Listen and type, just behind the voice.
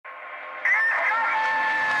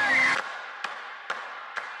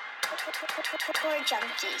Tour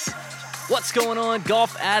Junkies. What's going on,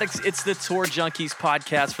 golf addicts? It's the Tour Junkies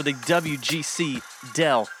podcast for the WGC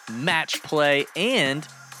Dell Match Play and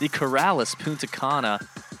the Corrales Punta Cana.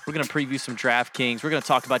 We're going to preview some DraftKings. We're going to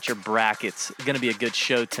talk about your brackets. It's going to be a good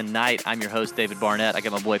show tonight. I'm your host, David Barnett. I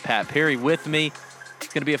got my boy Pat Perry with me.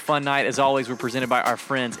 It's going to be a fun night. As always, we're presented by our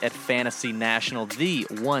friends at Fantasy National, the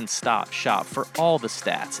one-stop shop for all the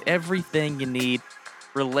stats, everything you need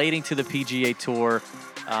relating to the PGA Tour,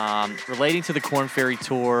 relating to the Korn Ferry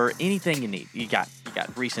Tour, anything you need. You got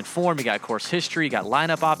recent form, you got course history, you got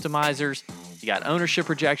lineup optimizers, you got ownership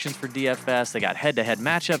projections for DFS, they got head-to-head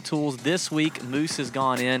matchup tools. This week, Moose has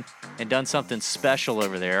gone in and done something special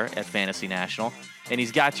over there at Fantasy National, and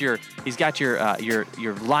he's got your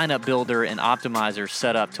lineup builder and optimizer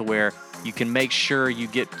set up to where you can make sure you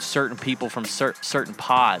get certain people from certain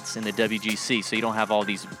pods in the WGC, so you don't have all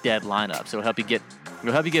these dead lineups. It'll help you get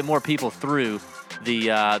more people through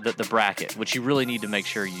the bracket, which you really need to make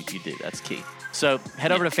sure you do. That's key. So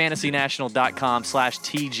head over to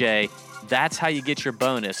fantasynational.com/TJ. That's how you get your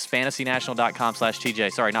bonus.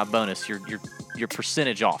 fantasynational.com/TJ. Sorry, not bonus. Your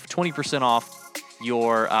percentage off. 20% off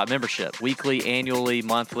your membership, weekly, annually,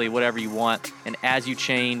 monthly, whatever you want. And as you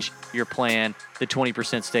change your plan, the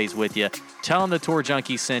 20% stays with you. Tell them the Tour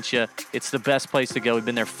Junkie sent you. It's the best place to go. We've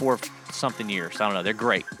been there for something years. I don't know. They're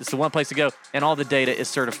great. It's the one place to go. And all the data is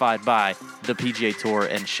certified by the PGA Tour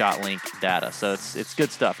and ShotLink data. So it's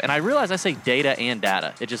good stuff. And I realize I say data and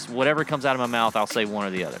data. It just, whatever comes out of my mouth, I'll say one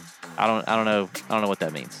or the other. I don't know what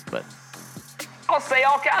that means, but I'll say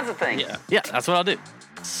all kinds of things. Yeah, that's what I'll do.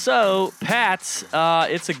 So, Pat,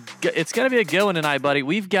 it's going to be a good one tonight, buddy.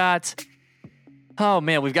 We've got our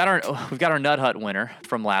Nut Hut winner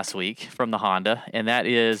from last week from the Honda, and that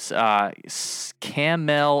is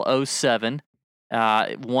Camel07.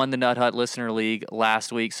 Won the Nut Hut Listener League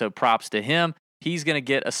last week, so props to him. He's going to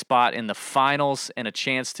get a spot in the finals and a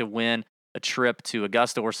chance to win a trip to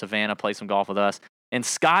Augusta or Savannah, play some golf with us. And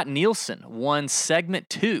Scott Nielsen won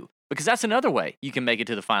segment 2. Because that's another way you can make it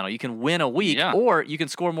to the final. You can win a week, or you can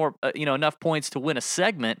score more, enough points to win a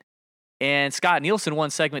segment. And Scott Nielsen won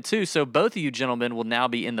segment 2, so both of you gentlemen will now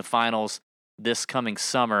be in the finals this coming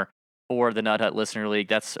summer for the Nut Hut Listener League.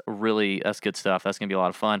 That's good stuff. That's gonna be a lot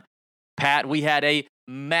of fun. Pat, we had a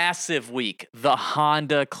massive week. The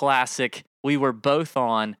Honda Classic. We were both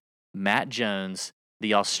on Matt Jones,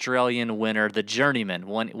 the Australian winner, the journeyman,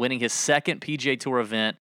 winning his second PGA Tour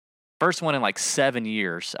event. First one in like 7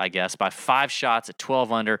 years, I guess, by 5 shots at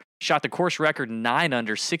 12 under. Shot the course record 9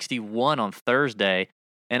 under, 61 on Thursday.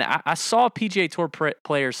 And I saw PGA Tour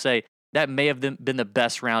players say that may have been the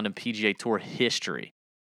best round in PGA Tour history.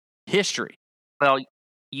 Well,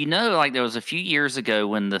 there was a few years ago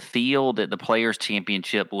when the field at the Players'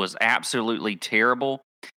 Championship was absolutely terrible,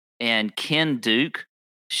 and Ken Duke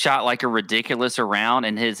shot like a ridiculous round,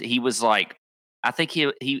 and he was like, I think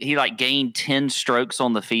he like gained 10 strokes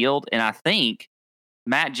on the field, and I think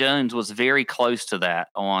Matt Jones was very close to that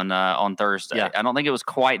on Thursday. Yeah. I don't think it was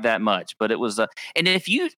quite that much, but it was. And if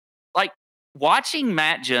you like watching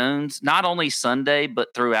Matt Jones, not only Sunday but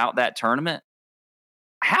throughout that tournament,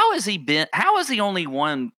 how has he been? How has he only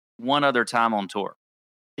won one other time on tour?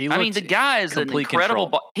 The guy is an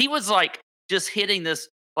incredible. He was like just hitting this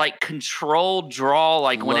like controlled draw,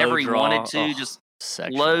 like whenever he wanted to, just.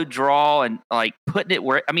 Low draw and like putting it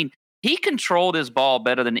where, he controlled his ball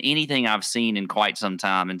better than anything I've seen in quite some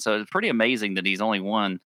time. And so it's pretty amazing that he's only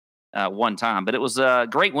won one time, but it was a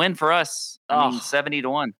great win for us.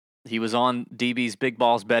 70-1. He was on DB's Big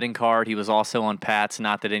Balls betting card. He was also on Pat's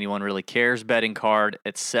Not That Anyone Really Cares betting card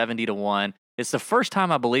at 70-1. It's the first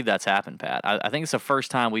time I believe that's happened, Pat. I think it's the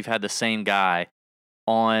first time we've had the same guy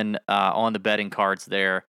on the betting cards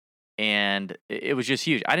there. And it was just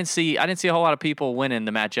huge. I didn't see a whole lot of people winning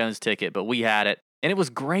the Matt Jones ticket, but we had it. And it was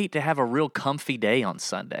great to have a real comfy day on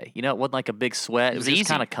Sunday. It wasn't like a big sweat. It was just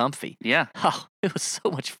kind of comfy. Yeah. Oh, it was so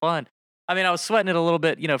much fun. I was sweating it a little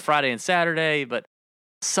bit, Friday and Saturday, but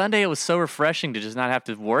Sunday it was so refreshing to just not have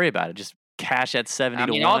to worry about it. Just cash at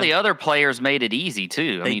 70-1. All the other players made it easy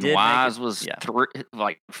too. Wise was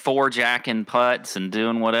like 4 jacking putts and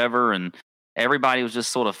doing whatever, and everybody was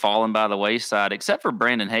just sort of falling by the wayside, except for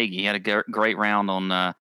Brandon Hagee. He had a great round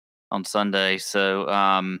on Sunday. So,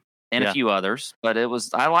 and a few others, but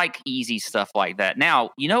I like easy stuff like that.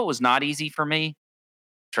 Now, it was not easy for me.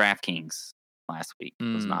 DraftKings last week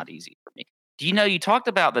was not easy for me. Do you talked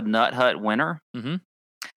about the Nut Hut winner? Mm-hmm.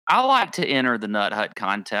 I like to enter the Nut Hut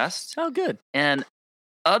contest. Oh, good. And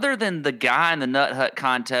other than the guy in the Nut Hut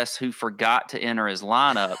contest who forgot to enter his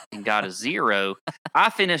lineup and got a 0, I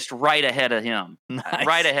finished right ahead of him. Nice.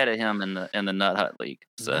 Right ahead of him in the Nut Hut League.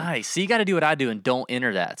 So Nice. So you got to do what I do and don't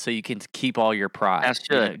enter that, so you can keep all your pride. That's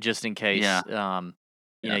good. Just in case. Yeah.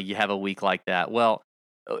 You have a week like that. Well,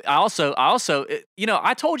 I also,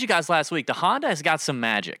 I told you guys last week the Honda has got some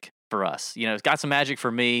magic for us. It's got some magic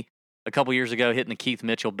for me a couple years ago, hitting the Keith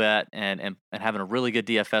Mitchell bet and having a really good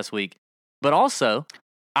DFS week. But also,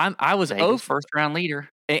 I was Vegas first round leader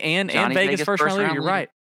and Vegas first round leader. You're right.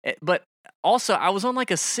 But also, I was on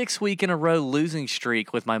like a 6-week in a row losing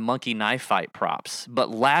streak with my monkey knife fight props.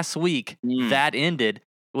 But last week that ended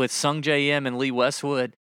with Sung J M and Lee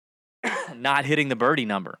Westwood not hitting the birdie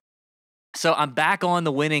number. So I'm back on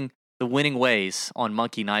the winning ways on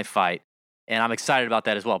Monkey Knife Fight, and I'm excited about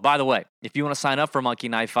that as well. By the way, if you want to sign up for Monkey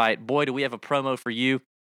Knife Fight, boy, do we have a promo for you.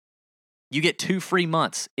 You get 2 free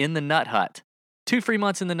months in the Nut Hut. 2 free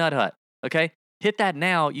months in the Nut Hut, okay? Hit that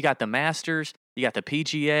now. You got the Masters, you got the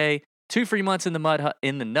PGA, 2 free months in the Nut Hut.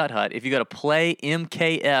 If you go to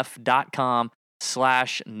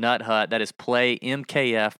playmkf.com/nuthut, that is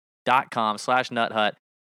playmkf.com/nuthut.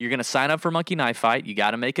 You're going to sign up for Monkey Knife Fight. You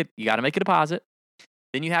got to make a deposit.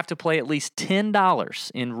 Then you have to play at least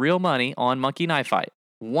 $10 in real money on Monkey Knife Fight.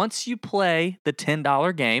 Once you play the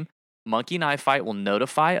 $10 game, Monkey Knife Fight will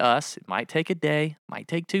notify us. It might take a day, might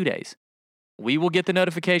take 2 days. We will get the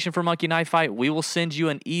notification for Monkey Knife Fight. We will send you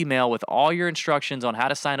an email with all your instructions on how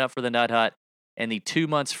to sign up for the Nut Hut, and the 2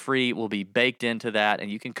 months free will be baked into that, and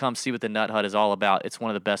you can come see what the Nut Hut is all about. It's one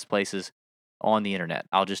of the best places on the internet.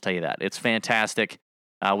 I'll just tell you that. It's fantastic.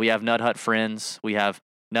 We have Nut Hut friends. We have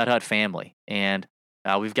Nut Hut family. And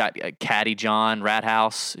we've got Caddy John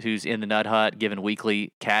Rathouse, who's in the Nut Hut, giving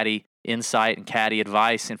weekly caddy insight and caddy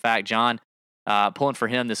advice. In fact, John, pulling for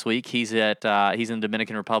him this week, he's in the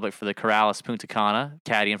Dominican Republic for the Corrales Punta Cana,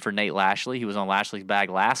 caddying for Nate Lashley. He was on Lashley's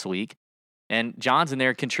bag last week. And John's in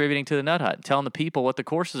there contributing to the Nut Hut, telling the people what the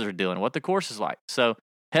courses are doing, what the course is like. So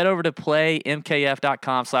head over to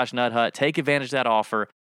playmkf.com/nuthut. Take advantage of that offer.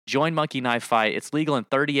 Join Monkey Knife Fight. It's legal in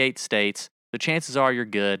 38 states. The chances are you're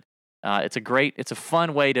good. It's a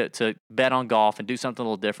fun way to bet on golf and do something a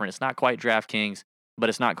little different. It's not quite DraftKings, but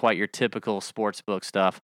it's not quite your typical sportsbook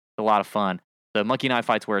stuff. It's a lot of fun. So Monkey Knife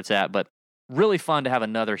Fight's where it's at, but really fun to have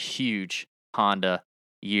another huge Honda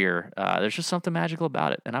year. There's just something magical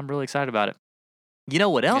about it, and I'm really excited about it. You know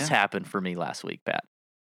what else happened for me last week, Pat?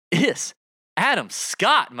 Is Adam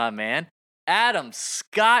Scott, my man. Adam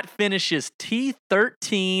Scott finishes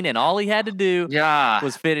T13, and all he had to do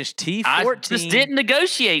was finish T14. I just didn't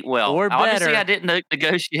negotiate well. Or better. Obviously, I didn't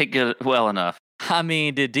negotiate well enough. I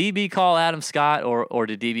mean, did DB call Adam Scott, or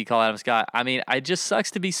did DB call Adam Scott? I mean, it just sucks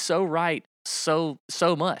to be so right so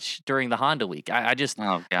much during the Honda week. I just,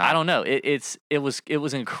 oh, God. I don't know. It was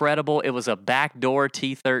incredible. It was a backdoor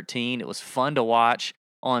T13. It was fun to watch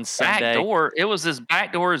on Sunday. Backdoor? It was as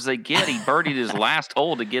backdoor as they get. He birdied his last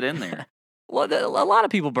hole to get in there. Well, a lot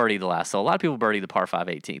of people birdied the last hole. A lot of people birdied the par 5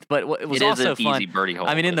 18th. But it was also fun. Easy birdie hole.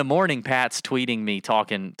 I mean, in the morning, Pat's tweeting me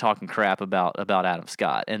talking crap about Adam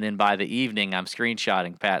Scott, and then by the evening, I'm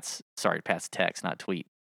screenshotting Pat's text, not tweet.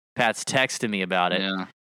 Pat's texting me about it. Yeah.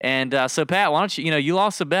 And so, Pat, why don't you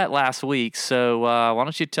lost a bet last week, so why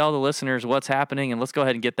don't you tell the listeners what's happening, and let's go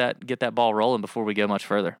ahead and get that ball rolling before we go much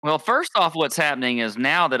further. Well, first off, what's happening is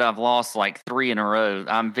now that I've lost like 3 in a row,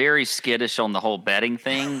 I'm very skittish on the whole betting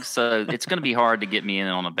thing, so it's going to be hard to get me in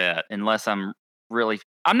on a bet unless I'm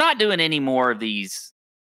not doing any more of these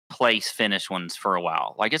place finish ones for a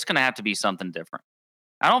while. Like, it's going to have to be something different.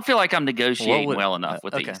 I don't feel like I'm negotiating well enough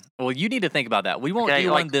with these. Well, you need to think about that. We won't do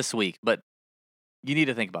one this week, but you need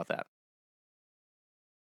to think about that.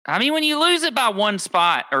 I mean, when you lose it by 1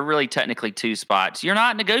 spot, or really technically 2 spots, you're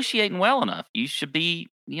not negotiating well enough. You should be,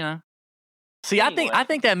 See, anyway. I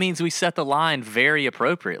think that means we set the line very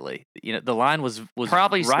appropriately. The line was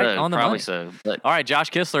probably right on the probably money. So. But, all right,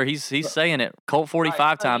 Josh Kistler, he's saying it. Colt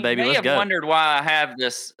 45 time, baby. Let's go. You may have wondered why I have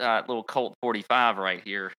this little Colt 45 right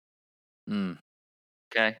here.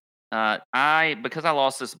 Okay. Because I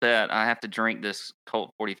lost this bet, I have to drink this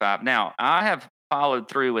Colt 45. Now, I have followed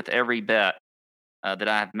through with every bet that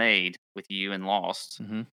I have made with you and lost.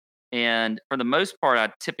 Mm-hmm. And for the most part,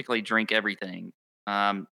 I typically drink everything.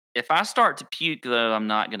 If I start to puke, though, I'm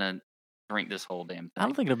not going to drink this whole damn thing. I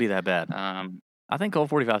don't think it'll be that bad. I think Colt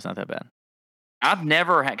 45 is not that bad. I've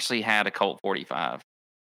never actually had a Colt 45,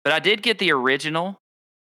 but I did get the original.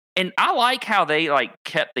 And I like how they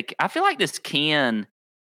kept I feel like this can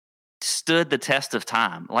stood the test of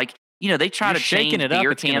time. Like, they try to change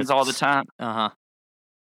beer cans all the time. Uh-huh.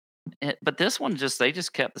 But this one they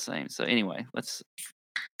just kept the same. So anyway, let's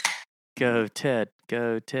Go Ted.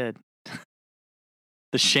 Go Ted.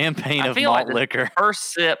 The champagne I of feel malt like liquor.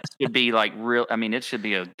 First sip should be like real. I mean, it should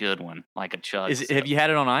be a good one, like a chug. Have you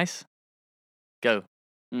had it on ice? Go.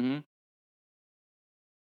 Mm-hmm.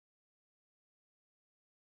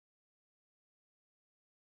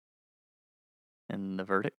 And the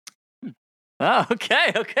verdict? Oh,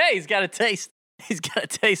 okay. He's got a taste. He's got a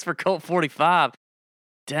taste for Colt 45.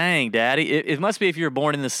 Dang, Daddy. It must be if you were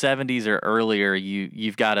born in the 70s or earlier,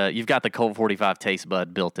 you've got the Colt 45 taste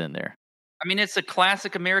bud built in there. I mean, it's a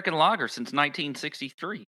classic American lager since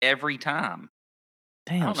 1963. Every time.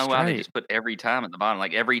 Damn, I don't know why they just put every time at the bottom.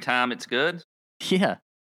 Like every time it's good. Yeah.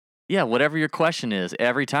 Yeah, whatever your question is,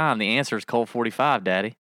 every time the answer is Colt 45,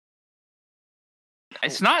 Daddy.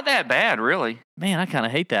 It's not that bad, really. Man, I kind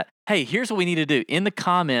of hate that. Hey, here's what we need to do. In the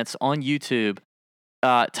comments on YouTube,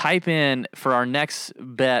 type in for our next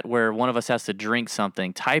bet where one of us has to drink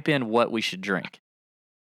something, type in what we should drink.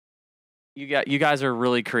 You guys are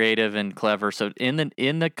really creative and clever. So in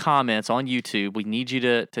the comments on YouTube, we need you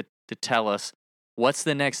to tell us what's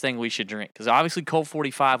the next thing we should drink. Because obviously Colt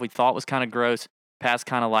 45 we thought was kind of gross. Pat's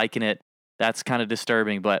kind of liking it. That's kind of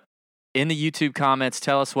disturbing. But in the YouTube comments,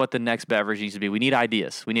 tell us what the next beverage needs to be. We need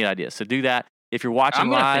ideas. So do that. If you're watching I'm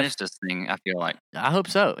live, gonna finish this thing. I feel like. I hope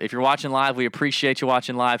so. If you're watching live, we appreciate you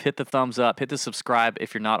watching live. Hit the thumbs up. Hit the subscribe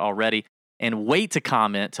if you're not already. And wait to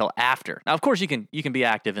comment till after. Now, of course, you can be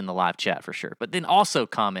active in the live chat for sure, but then also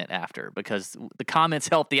comment after because the comments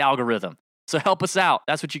help the algorithm. So help us out.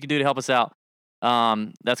 That's what you can do to help us out.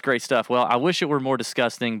 That's great stuff. Well, I wish it were more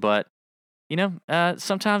disgusting, but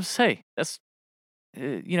sometimes, hey, that's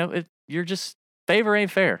you're just favor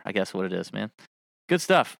ain't fair. I guess what it is, man. Good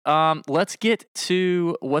stuff. Let's get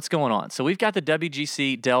to what's going on. So we've got the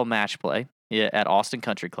WGC Dell Match Play at Austin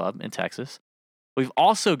Country Club in Texas. We've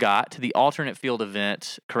also got to the alternate field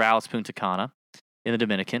event, Corrales Punta Cana in the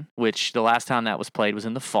Dominican, which the last time that was played was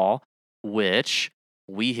in the fall, which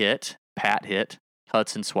Pat hit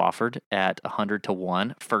Hudson Swafford at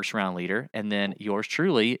 100-1, first round leader. And then yours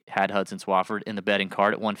truly had Hudson Swafford in the betting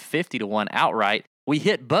card at 150-1 outright. We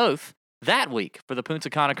hit both that week for the Punta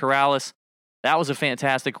Cana Corrales. That was a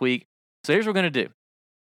fantastic week. So here's what we're going to do.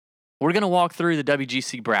 We're going to walk through the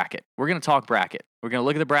WGC bracket. We're going to talk bracket. We're going to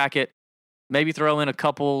look at the bracket. Maybe throw in a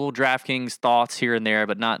couple little DraftKings thoughts here and there,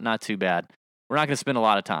 but not too bad. We're not going to spend a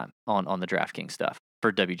lot of time on the DraftKings stuff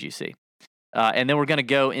for WGC. And then we're going to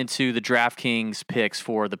go into the DraftKings picks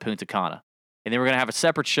for the Punta Cana. And then we're going to have a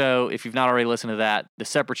separate show. If you've not already listened to that, the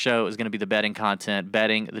separate show is going to be the betting content,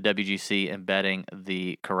 betting the WGC and betting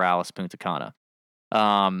the Corrales Punta Cana.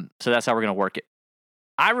 So that's how we're going to work it.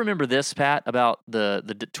 I remember this, Pat, about the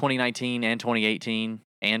 2019 and 2018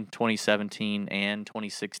 and 2017 and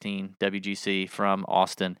 2016 WGC from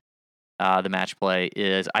Austin. The match play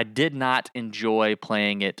is I did not enjoy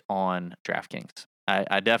playing it on DraftKings.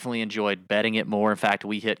 I definitely enjoyed betting it more. In fact,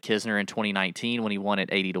 we hit Kisner in 2019 when he won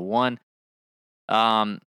at 80-1.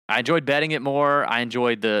 I enjoyed betting it more. I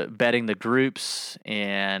enjoyed betting the groups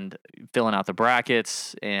and filling out the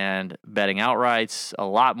brackets and betting outrights a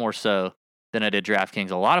lot more so than I did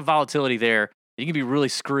DraftKings. A lot of volatility there. You can be really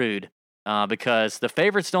screwed because the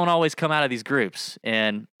favorites don't always come out of these groups.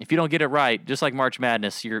 And if you don't get it right, just like March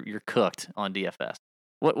Madness, you're cooked on DFS.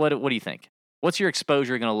 What do you think? What's your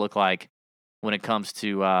exposure going to look like when it comes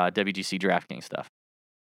to WGC DraftKings stuff?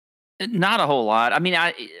 Not a whole lot. I mean,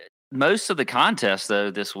 most of the contests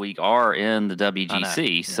though this week are in the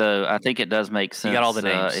WGC, so I think it does make sense. You got all the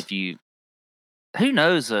names. Who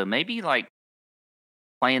knows though? Maybe like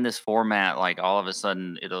playing this format, like all of a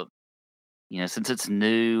sudden it'll, since it's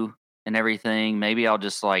new and everything, maybe I'll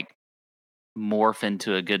just like morph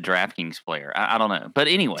into a good DraftKings player. I don't know, but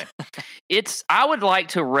anyway, I would like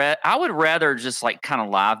to. I would rather just like kind of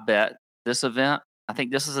live bet this event. I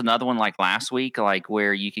think this is another one like last week, like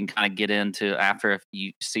where you can kind of get into after if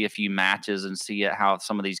you see a few matches and see how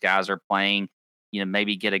some of these guys are playing,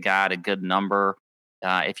 maybe get a guy at a good number.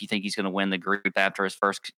 If you think he's going to win the group after his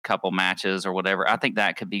first couple matches or whatever, I think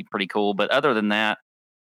that could be pretty cool. But other than that,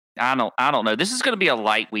 I don't know. This is going to be a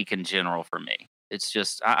light week in general for me. It's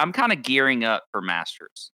just I'm kind of gearing up for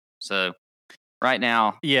Masters. So right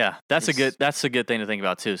now, yeah, that's a good thing to think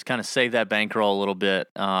about too. Is kind of save that bankroll a little bit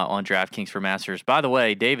on DraftKings for Masters. By the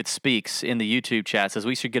way, David Speaks in the YouTube chat says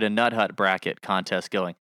we should get a Nut Hut bracket contest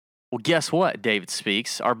going. Well, guess what? David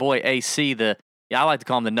Speaks, our boy AC, I like to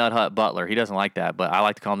call him the Nut Hut Butler. He doesn't like that, but I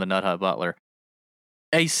like to call him the Nut Hut Butler.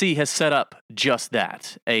 AC has set up just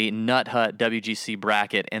that, a Nut Hut WGC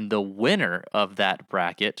bracket, and the winner of that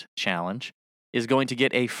bracket challenge is going to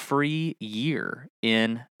get a free year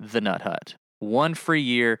in the Nut Hut. 1 free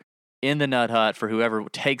year in the Nut Hut for whoever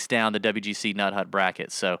takes down the WGC Nut Hut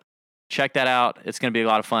bracket. So check that out. It's going to be a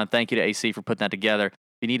lot of fun. Thank you to AC for putting that together. If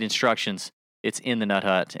you need instructions, it's in the Nut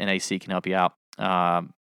Hut, and AC can help you out.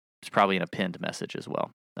 It's probably in a pinned message as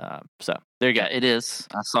well. So there you go. Yeah, it is.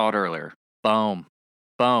 I saw it earlier. Boom.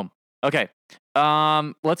 Okay.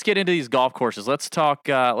 Let's get into these golf courses. Let's talk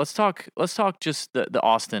just the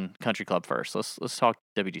Austin Country Club first. Let's talk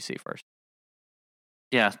WGC first.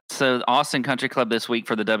 Yeah, so Austin Country Club this week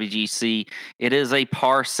for the WGC. It is a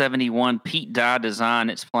par 71 Pete Dye design.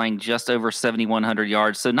 It's playing just over 7,100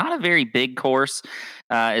 yards, so not a very big course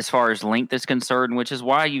as far as length is concerned, which is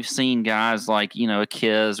why you've seen guys like, a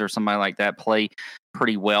Kiz or somebody like that play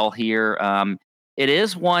pretty well here. It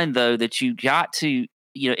is one, though, that you got to,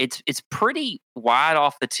 it's pretty wide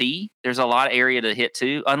off the tee. There's a lot of area to hit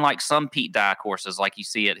to, unlike some Pete Dye courses like you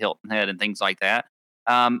see at Hilton Head and things like that.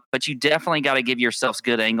 But you definitely got to give yourselves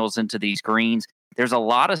good angles into these greens. There's a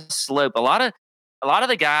lot of slope. A lot of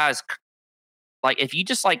the guys,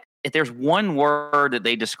 if there's one word that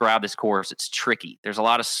they describe this course, it's tricky. There's a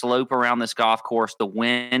lot of slope around this golf course. The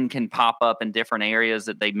wind can pop up in different areas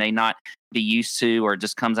that they may not be used to, or it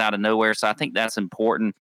just comes out of nowhere. So I think that's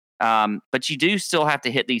important. But you do still have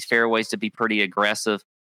to hit these fairways to be pretty aggressive.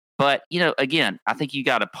 But, again, I think you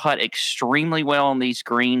got to putt extremely well on these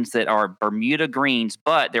greens that are Bermuda greens,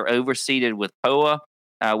 but they're overseeded with POA,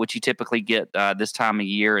 which you typically get this time of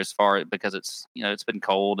year because it's, it's been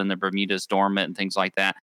cold and the Bermuda's dormant and things like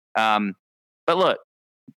that. But look,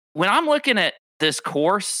 when I'm looking at this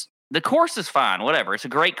course, the course is fine, whatever. It's a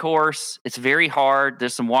great course. It's very hard.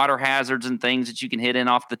 There's some water hazards and things that you can hit in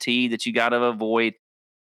off the tee that you got to avoid.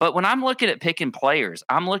 But when I'm looking at picking players,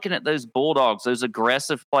 I'm looking at those Bulldogs, those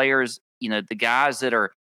aggressive players, the guys that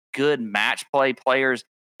are good match play players.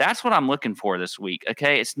 That's what I'm looking for this week,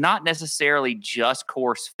 okay? It's not necessarily just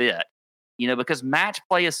course fit, because match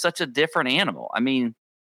play is such a different animal. I mean,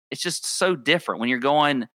 it's just so different when you're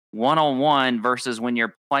going one-on-one versus when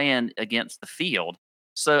you're playing against the field.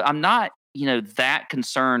 So I'm not, that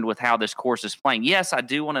concerned with how this course is playing. Yes, I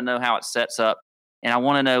do want to know how it sets up. And I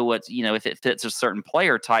want to know what's, if it fits a certain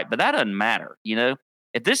player type, but that doesn't matter.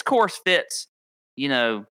 If this course fits,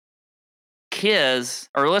 Kiz,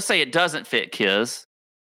 or let's say it doesn't fit Kiz,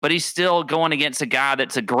 but he's still going against a guy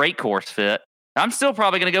that's a great course fit, I'm still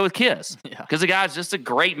probably going to go with Kiz because the guy's just a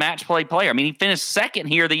great match play player. I mean, he finished second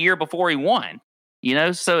here the year before he won,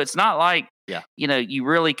 so it's not like, you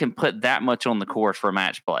really can put that much on the course for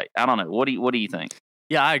match play. I don't know. What do you think?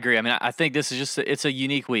 Yeah, I agree. I mean, I think this is it's a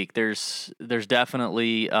unique week. There's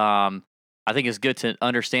definitely, I think it's good to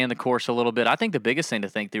understand the course a little bit. I think the biggest thing to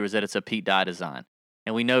think through is that it's a Pete Dye design.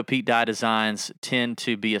 And we know Pete Dye designs tend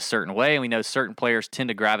to be a certain way, and we know certain players tend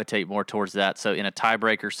to gravitate more towards that. So in a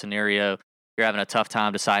tiebreaker scenario, you're having a tough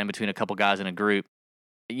time deciding between a couple guys in a group,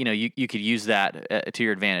 you could use that to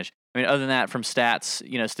your advantage. I mean, other than that, from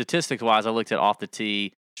stats, statistics-wise, I looked at off the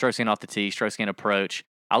tee, strokes gained off the tee, strokes gained approach.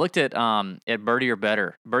 I looked at birdie or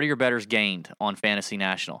better. Birdie or better's gained on Fantasy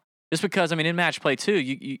National. Just because, I mean, in match play too,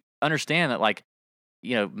 you understand that, like,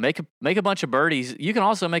 make a bunch of birdies. You can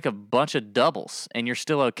also make a bunch of doubles, and you're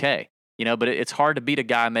still okay. But it's hard to beat a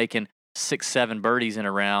guy making 6-7 birdies in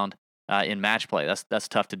a round in match play. That's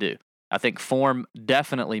tough to do. I think form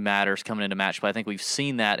definitely matters coming into match play. I think we've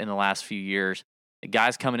seen that in the last few years.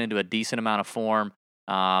 Guys coming into a decent amount of form,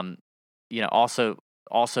 also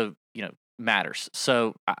matters.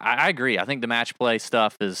 So I agree. I think the match play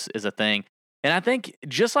stuff is a thing. And I think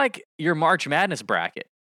just like your March Madness bracket,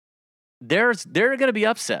 there are going to be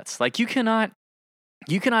upsets. Like you cannot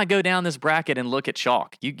go down this bracket and look at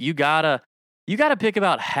chalk. You gotta pick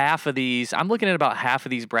about half of these. I'm looking at about half of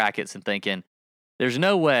these brackets and thinking, there's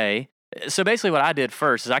no way. So basically what I did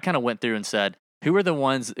first is I kind of went through and said, who are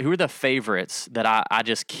the favorites that I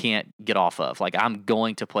just can't get off of? Like I'm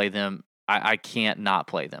going to play them. I can't not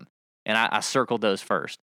play them. And I circled those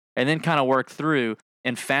first, and then kind of worked through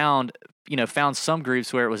and found some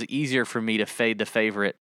groups where it was easier for me to fade the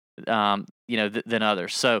favorite, than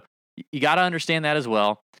others. So you got to understand that as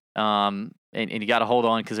well, and you got to hold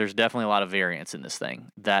on because there's definitely a lot of variance in this thing.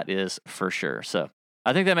 That is for sure. So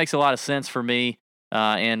I think that makes a lot of sense for me,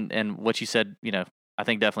 and what you said, I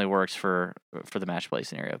think definitely works for the match play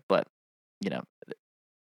scenario. But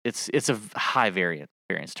it's a high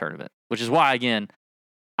variance tournament, which is why again,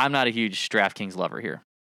 I'm not a huge DraftKings lover here.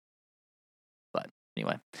 But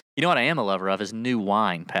anyway, you know what I am a lover of is new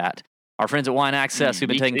wine, Pat. Our friends at Wine Access who've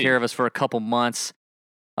been taking care of us for a couple months.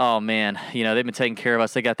 Oh, man. They've been taking care of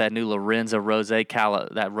us. They got that new Lorenzo Rosé,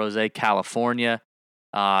 that Rosé California.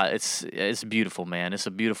 It's beautiful, man. It's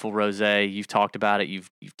a beautiful rosé. You've talked about it. You've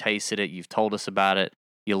tasted it. You've told us about it.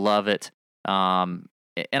 You love it. And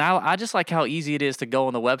I just like how easy it is to go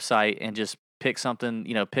on the website and just pick something,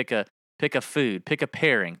 pick a Pick a food, pick a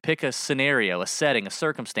pairing, pick a scenario, a setting, a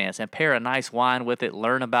circumstance, and pair a nice wine with it.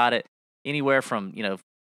 Learn about it anywhere from,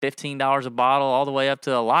 $15 a bottle all the way up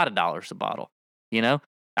to a lot of dollars a bottle.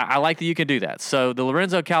 I like that you can do that. So the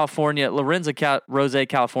Lorenzo Rosé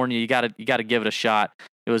California, you got to give it a shot.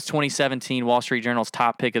 It was 2017 Wall Street Journal's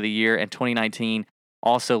top pick of the year, and 2019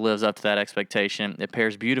 also lives up to that expectation. It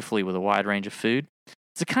pairs beautifully with a wide range of food.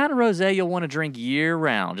 It's the kind of rosé you'll want to drink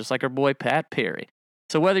year-round, just like our boy Pat Perry.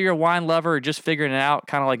 So whether you're a wine lover or just figuring it out,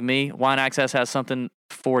 kind of like me, Wine Access has something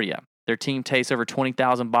for you. Their team tastes over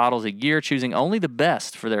 20,000 bottles a year, choosing only the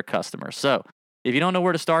best for their customers. So if you don't know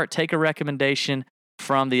where to start, take a recommendation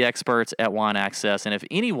from the experts at Wine Access. And if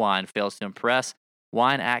any wine fails to impress,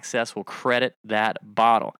 Wine Access will credit that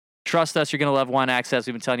bottle. Trust us, you're going to love Wine Access.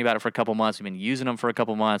 We've been telling you about it for a couple months. We've been using them for a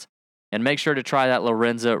couple months. And make sure to try that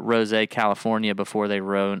Lorenzo Rosé California before they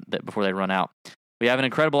run out. We have an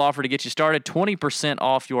incredible offer to get you started. 20%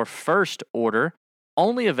 off your first order.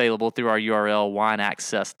 Only available through our URL,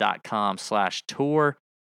 wineaccess.com/tour.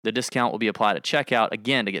 The discount will be applied at checkout.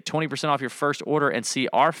 Again, to get 20% off your first order and see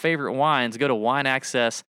our favorite wines, go to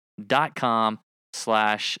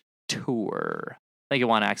wineaccess.com/tour. Thank you,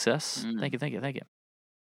 Wine Access. Thank you.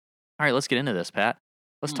 All right, let's get into this, Pat.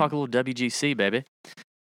 Let's talk a little WGC, baby.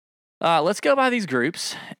 Let's go by these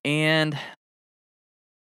groups, and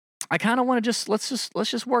I kind of want to let's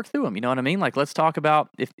just work through them. You know what I mean? Like, let's talk about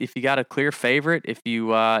if you got a clear favorite, if you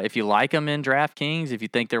like them in DraftKings, if you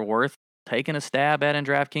think they're worth taking a stab at in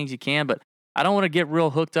DraftKings, you can. But I don't want to get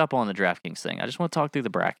real hooked up on the DraftKings thing. I just want to talk through the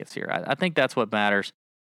brackets here. I think that's what matters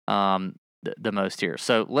the most here.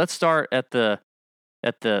 So let's start at the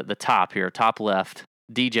top here, top left.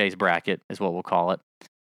 DJ's bracket is what we'll call it.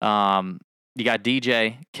 You got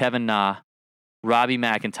DJ, Kevin Na, Robbie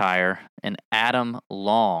McIntyre, and Adam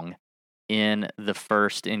Long in the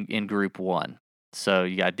first in Group 1. So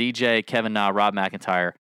you got DJ, Kevin Na, Rob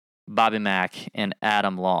McIntyre, Bobby Mack, and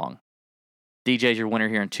Adam Long. DJ's your winner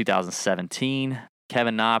here in 2017.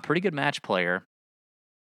 Kevin Na, pretty good match player.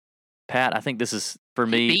 Pat, I think this is, for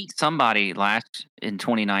me... He beat somebody last in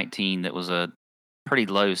 2019 that was a pretty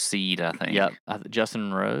low seed, I think. Yep.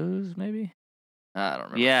 Justin Rose, maybe? I don't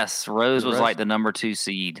remember. Yes, Rose was like the number 2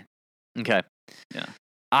 seed. Okay. Yeah.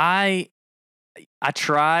 I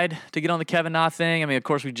tried to get on the Kevin Na thing. I mean, of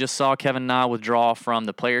course, we just saw Kevin Na withdraw from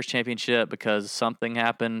the Players' Championship because something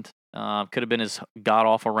happened. Could have been his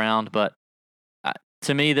god-awful round, but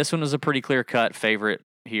to me, this one was a pretty clear-cut favorite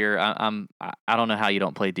here. I don't know how you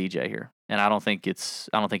don't play DJ here, and I don't think you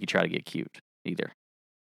try to get cute either.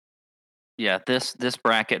 Yeah, this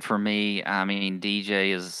bracket for me, I mean,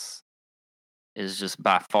 DJ is just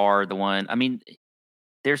by far the one. I mean,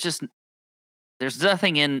 there's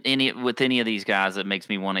nothing in any of these guys that makes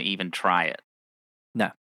me want to even try it. No,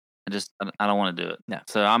 I don't want to do it. No,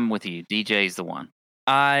 so I'm with you. DJ's the one.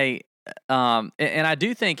 And I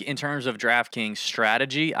do think in terms of DraftKings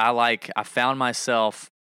strategy, I found myself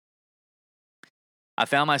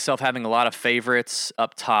having a lot of favorites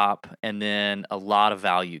up top, and then a lot of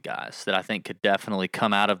value guys that I think could definitely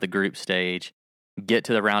come out of the group stage, get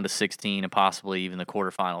to the round of 16, and possibly even the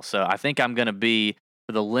quarterfinals. So I think I'm going to be,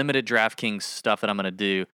 for the limited DraftKings stuff that I'm going to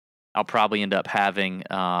do, I'll probably end up having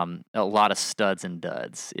a lot of studs and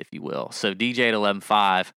duds, if you will. So DJ at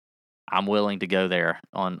 11.5, I'm willing to go there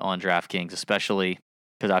on DraftKings, especially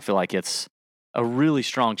because I feel like it's a really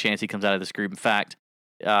strong chance he comes out of this group. In fact,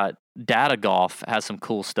 Data Golf has some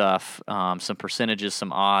cool stuff, some percentages,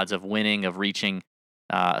 some odds of winning, of reaching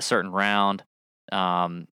a certain round.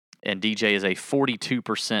 And DJ is a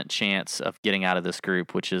 42% chance of getting out of this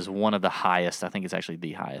group, which is one of the highest. I think it's actually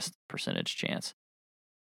the highest percentage chance.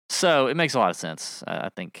 So it makes a lot of sense.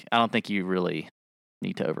 I don't think you really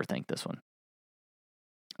need to overthink this one.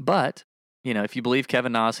 But, if you believe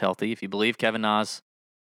Kevin Na's healthy, if you believe Kevin Na's,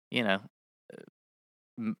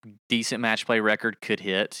 decent match play record could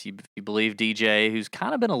hit, you believe DJ, who's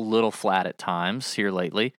kind of been a little flat at times here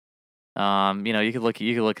lately, you could look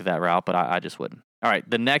at that route, but I just wouldn't. All right,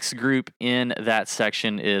 the next group in that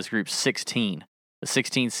section is Group 16. The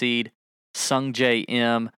 16 seed, Sung J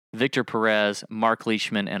M, Victor Perez, Mark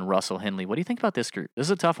Leishman, and Russell Henley. What do you think about this group? This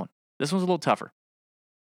is a tough one. This one's a little tougher.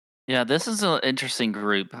 Yeah, this is an interesting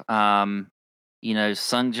group. Sung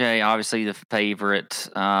J, obviously the favorite.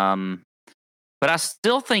 But I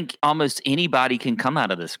still think almost anybody can come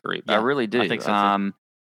out of this group. Yeah, I really do. I think so too.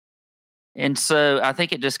 And so I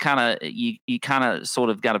think it just kind of you kind of sort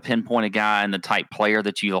of got to pinpoint a guy and the type player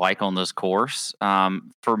that you like on this course.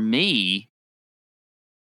 For me,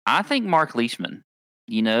 I think Mark Leishman.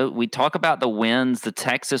 We talk about the wins, the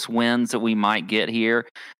Texas wins that we might get here.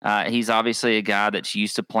 He's obviously a guy that's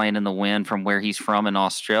used to playing in the wind from where he's from in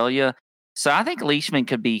Australia. So I think Leishman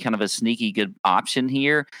could be kind of a sneaky good option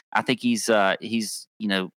here. I think he's most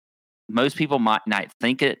people might not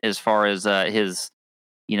think it as far as his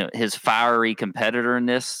fiery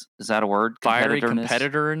competitorness. Is that a word? Fiery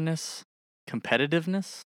competitiveness.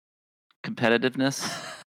 Competitiveness.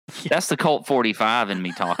 Yeah. That's the Colt 45 in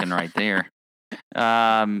me talking right there.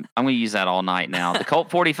 I'm going to use that all night now. The Colt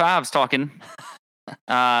 45 is talking.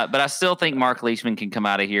 But I still think Mark Leishman can come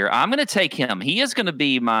out of here. I'm going to take him. He is going to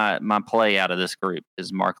be my play out of this group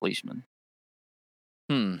is Mark Leishman.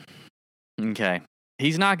 Okay.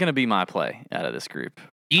 He's not going to be my play out of this group.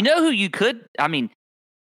 You know who you could? I mean,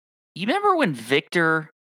 you remember when Victor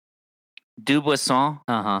Dubuisson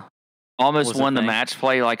almost won the match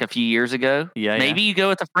play like a few years ago? Yeah. Maybe you go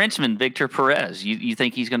with the Frenchman, Victor Perez. You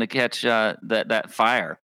think he's going to catch that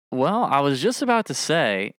fire? Well, I was just about to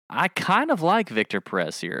say, I kind of like Victor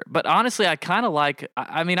Perez here. But honestly, I kind of like,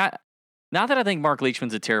 not that I think Mark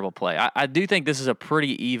Leishman's a terrible play. I do think this is a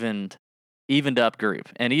pretty evened up group.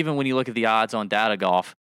 And even when you look at the odds on Data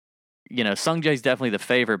Golf, Sung Jae's definitely the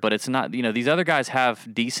favorite, but it's not, these other guys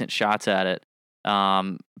have decent shots at it.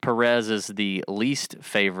 Perez is the least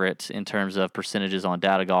favorite in terms of percentages on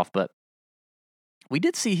Data Golf, but we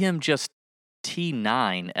did see him just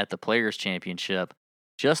T9 at the Players Championship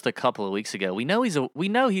just a couple of weeks ago. We know he's a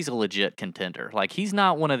legit contender. Like, he's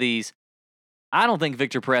not one of these. I don't think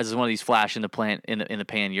Victor Perez is one of these flash in the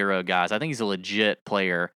pan Euro guys. I think he's a legit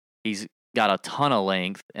player. He's got a ton of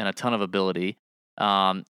length and a ton of ability.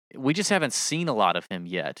 We just haven't seen a lot of him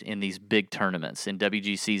yet in these big tournaments, in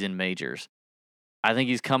WGCs and majors. I think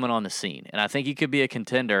he's coming on the scene, and I think he could be a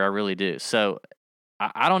contender. I really do. So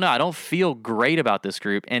I don't know. I don't feel great about this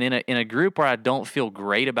group, and in a group where I don't feel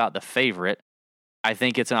great about the favorite, I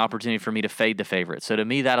think it's an opportunity for me to fade the favorite. So to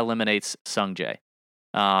me, that eliminates Sung Jae.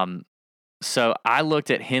 So I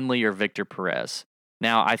looked at Henley or Victor Perez.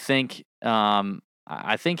 Now I think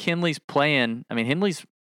Henley's playing. I mean, Henley's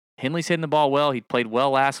hitting the ball well. He played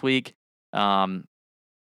well last week. I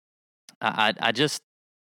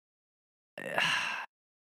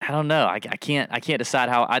don't know. I can't decide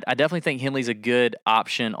how. I definitely think Henley's a good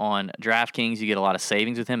option on DraftKings. You get a lot of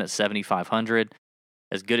savings with him at 7,500.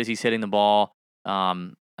 As good as he's hitting the ball,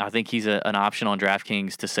 I think he's an option on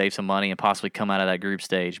DraftKings to save some money and possibly come out of that group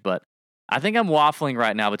stage. But I think I'm waffling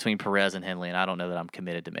right now between Perez and Henley, and I don't know that I'm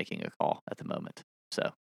committed to making a call at the moment.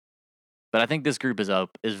 So, but I think this group is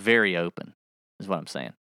very open, is what I'm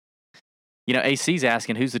saying. AC's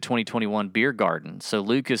asking who's the 2021 beer garden. So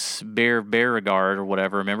Lucas Beauregard or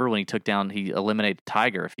whatever. Remember when he eliminated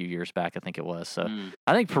Tiger a few years back? I think it was. So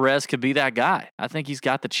I think Perez could be that guy. I think he's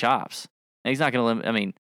got the chops. And he's not going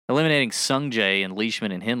to eliminating Sung Jae and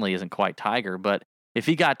Leishman and Henley isn't quite Tiger, but if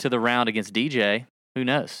he got to the round against DJ, who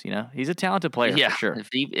knows? He's a talented player for sure.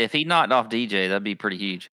 If he knocked off DJ, that'd be pretty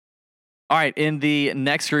huge. All right, in the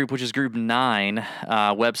next group, which is Group 9,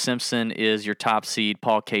 Webb Simpson is your top seed,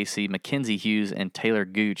 Paul Casey, Mackenzie Hughes, and Taylor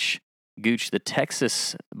Gooch. Gooch, the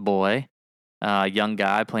Texas boy, young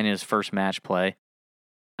guy playing in his first match play.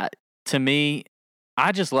 To me,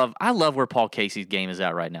 I love where Paul Casey's game is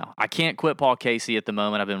at right now. I can't quit Paul Casey at the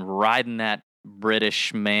moment. I've been riding that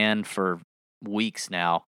British man for weeks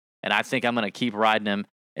now, and I think I'm going to keep riding him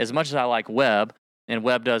as much as I like Webb. And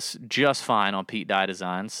Webb does just fine on Pete Dye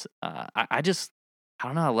Designs. I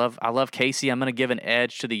don't know. I love Casey. I'm going to give an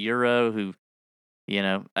edge to the Euro who,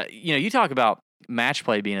 you talk about match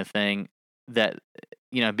play being a thing that,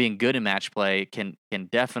 being good in match play can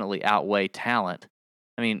definitely outweigh talent.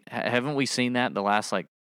 I mean, haven't we seen that the last,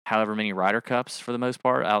 however many Ryder Cups for the most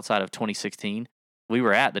part outside of 2016? We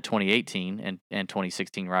were at the 2018 and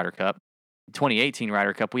 2016 Ryder Cup. 2018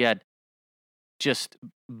 Ryder Cup, we had just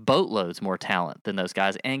boatloads more talent than those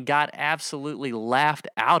guys and got absolutely laughed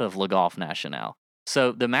out of Le Golf National.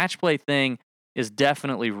 So the match play thing is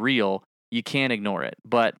definitely real. You can't ignore it.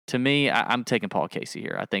 But to me, I'm taking Paul Casey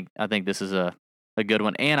here. I think this is a good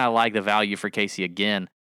one, and I like the value for Casey again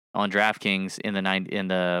on DraftKings in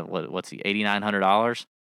the what's he $8,900.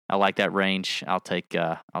 I like that range. I'll take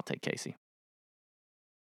Casey.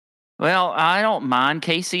 Well, I don't mind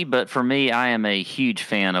Casey, but for me, I am a huge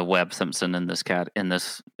fan of Webb Simpson in this group.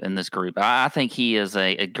 I think he is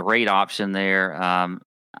a great option there.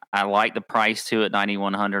 I like the price too at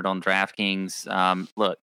 9,100 on DraftKings.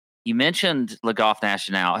 Look, you mentioned Le Golf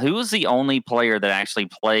National. Who was the only player that actually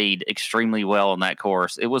played extremely well on that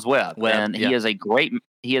course? It was Webb, and he is a great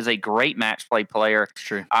match play player. It's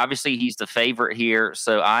true. Obviously, he's the favorite here,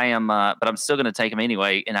 so I am, but I'm still going to take him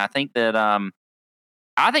anyway. And I think that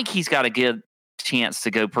I think he's got a good chance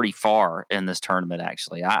to go pretty far in this tournament.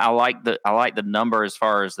 Actually, I like the number as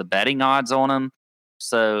far as the betting odds on him.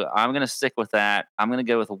 So I'm going to stick with that. I'm going to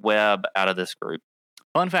go with Webb out of this group.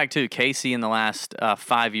 Fun fact too: Casey in the last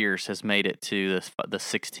 5 years has made it to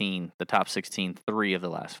the top 16, 3 of the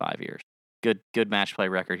last 5 years. Good match play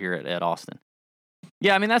record here at Austin.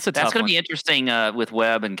 Yeah, I mean that's going to one. be interesting with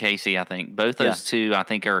Webb and Casey. I think both those two, I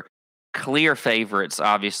think, are clear favorites,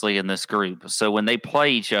 obviously, in this group. So when they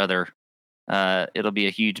play each other, it'll be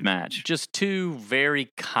a huge match. Just two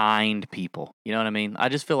very kind people. You know what I mean? I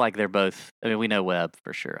just feel like they're both. I mean, we know Webb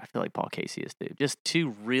for sure. I feel like Paul Casey is too. Just two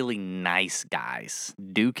really nice guys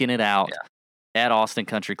duking it out at Austin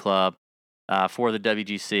Country Club for the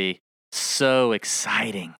WGC. So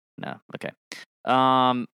exciting. No, okay.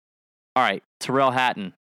 All right. Tyrrell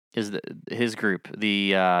Hatton is his group.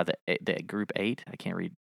 The group 8. I can't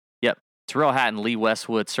read. Yep. Tyrrell Hatton, Lee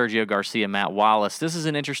Westwood, Sergio Garcia, Matt Wallace. This is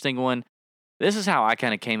an interesting one. This is how I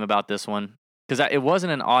kind of came about this one because it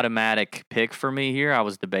wasn't an automatic pick for me here. I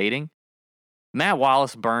was debating. Matt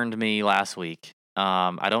Wallace burned me last week.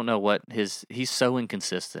 I don't know what he's so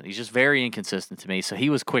inconsistent. He's just very inconsistent to me. So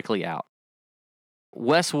he was quickly out.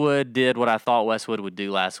 Westwood did what I thought Westwood would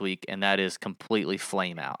do last week, and that is completely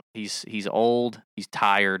flame out. He's old. He's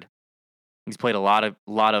tired. He's played a lot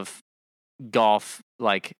of golf,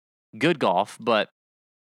 like good golf, but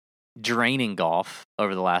draining golf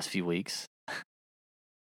over the last few weeks.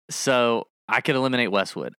 So I could eliminate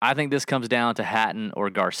Westwood. I think this comes down to Hatton or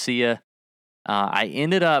Garcia. I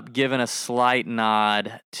ended up giving a slight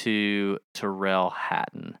nod to Tyrrell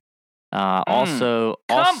Hatton. Also,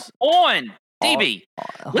 come on, DB.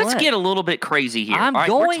 Let's what? Get a little bit crazy here. I'm right,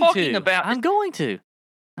 going we're talking to. About... I'm going to.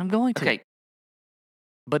 Okay,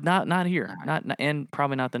 but not here. Not and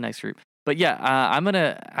probably not the next group. But yeah,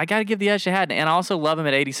 I got to give the edge to Hatton, and I also love him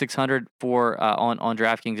at 8,600 for on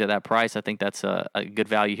DraftKings at that price. I think that's a good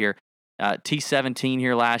value here. T17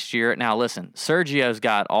 here last year. Now listen, Sergio's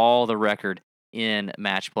got all the record in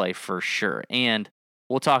match play for sure, and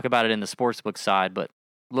we'll talk about it in the sportsbook side. But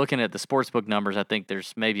looking at the sportsbook numbers, I think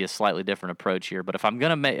there's maybe a slightly different approach here. But if I'm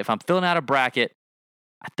filling out a bracket,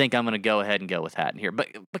 I think I'm gonna go ahead and go with Hatton here. But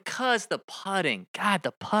because the putting.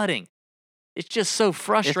 It's just so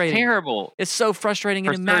frustrating. It's terrible. It's so frustrating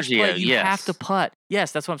in a match play. You yes. have to putt.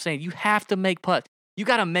 Yes, that's what I'm saying. You have to make putts. You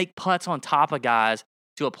got to make putts on top of guys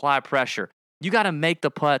to apply pressure. You got to make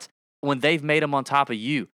the putts when they've made them on top of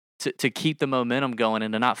you to keep the momentum going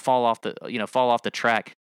and to not fall off the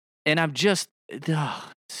track. And it's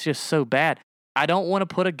just so bad. I don't want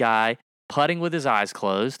to put a guy putting with his eyes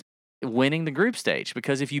closed, winning the group stage,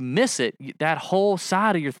 because if you miss it, that whole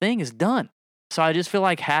side of your thing is done. So I just feel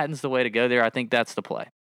like Hatton's the way to go there. I think that's the play.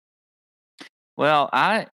 Well,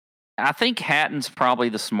 I think Hatton's probably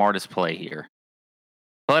the smartest play here,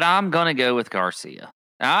 but I'm gonna go with Garcia.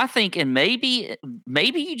 Now, I think, and maybe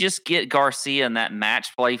you just get Garcia in that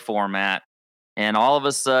match play format, and all of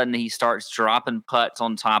a sudden he starts dropping putts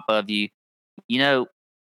on top of you. You know,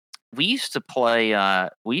 we used to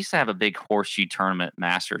have a big horseshoe tournament,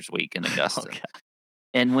 Masters Week in Augusta, Okay.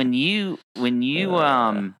 and when you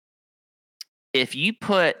if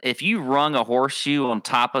you rung a horseshoe on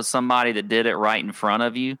top of somebody that did it right in front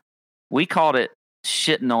of you, we called it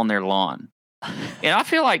shitting on their lawn. And I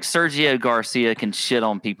feel like Sergio Garcia can shit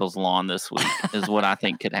on people's lawn this week is what I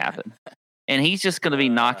think could happen. And he's just going to be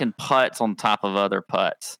knocking putts on top of other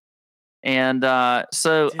putts. And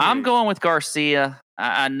so Dude. I'm going with Garcia.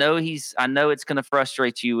 I know it's going to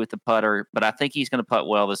frustrate you with the putter, but I think he's going to putt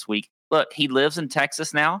well this week. Look, he lives in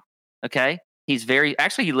Texas now. Okay. He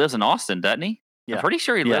lives in Austin, doesn't he? Yeah. I'm pretty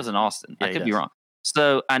sure he lives in Austin. Yeah, I could be wrong.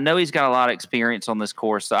 So I know he's got a lot of experience on this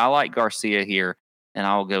course. So I like Garcia here, and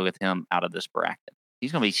I'll go with him out of this bracket.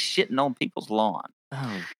 He's going to be shitting on people's lawn.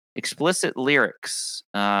 Oh. Explicit lyrics,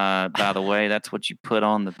 by the way. That's what you put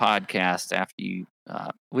on the podcast after you.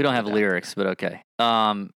 We don't have lyrics, but okay.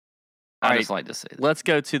 I right, just like to say that. Let's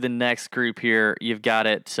go to the next group here. You've got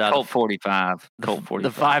it. Colt 45. Colt 45.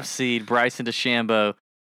 The 5 seed, Bryson DeChambeau.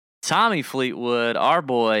 Tommy Fleetwood, our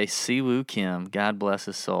boy, Siwoo Kim, God bless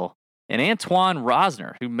his soul, and Antoine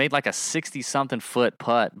Rosner, who made like a 60-something foot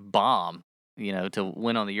putt bomb, to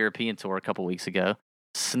win on the European Tour a couple weeks ago,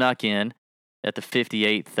 snuck in at the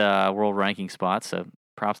 58th world ranking spot. So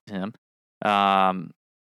props to him.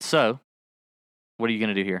 So what are you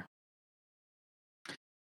going to do here?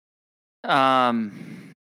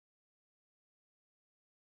 I'm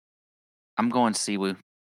going Siwoo.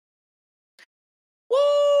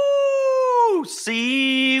 Woo!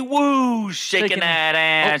 Siwoo! Shaking that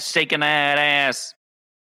ass, shaking that ass.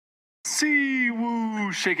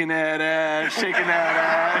 Siwoo! Shaking that ass, shaking that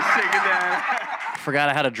ass, shaking that ass. Forgot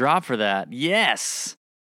I had a drop for that. Yes.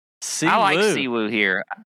 Siwoo. I like Siwoo here.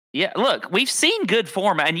 Yeah, look, we've seen good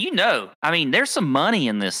form, and I mean, there's some money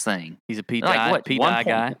in this thing. He's a Pete Like Dye, what? Pete 1 Dye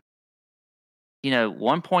guy.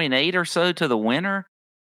 1.8 or so to the winner.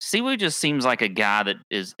 Siwoo just seems like a guy that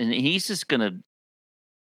is, and he's just gonna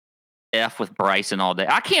F with Bryson all day.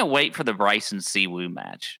 I can't wait for the Bryson Siwoo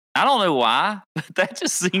match. I don't know why, but that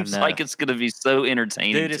just seems know. like it's gonna be so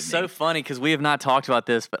entertaining. Dude, to it's me. so funny because we have not talked about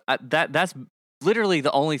this, but that's literally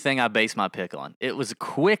the only thing I base my pick on. It was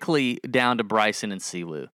quickly down to Bryson and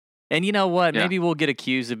Siwoo. And you know what? Yeah. Maybe we'll get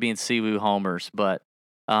accused of being Siwoo homers, but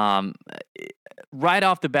right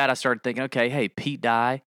off the bat, I started thinking, okay, hey, Pete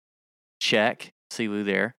Dye, check, Siwoo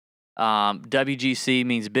there. WGC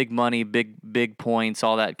means big money, big points,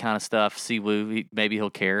 all that kind of stuff. Siwoo, maybe he'll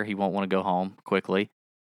care. He won't want to go home quickly.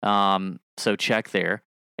 So check there.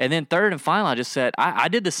 And then third and final, I just said, I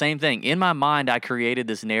did the same thing. In my mind, I created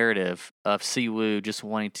this narrative of Siwoo just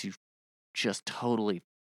wanting to just totally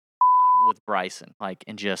with Bryson,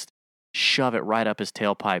 and just shove it right up his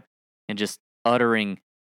tailpipe and just uttering,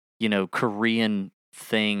 Korean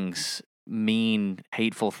things, mean,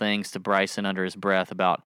 hateful things to Bryson under his breath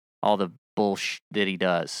about all the bullshit that he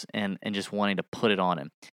does and just wanting to put it on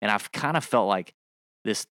him. And I've kind of felt like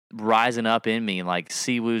this rising up in me, like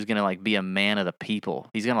Siwoo's gonna be a man of the people.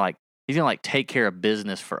 He's gonna take care of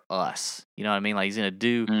business for us. You know what I mean? Like he's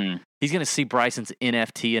gonna see Bryson's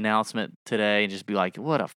NFT announcement today and just be like,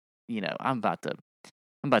 what I'm about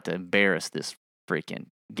to embarrass this freaking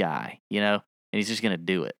guy, and he's just gonna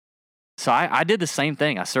do it. So I did the same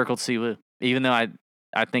thing. I circled Siwoo, even though I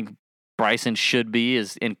think Bryson should be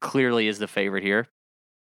and clearly is the favorite here.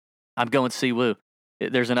 I'm going Siwoo.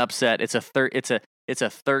 There's an upset. It's a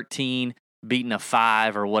 13 beating a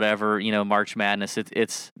 5 or whatever, March Madness.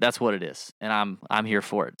 That's what it is, and I'm here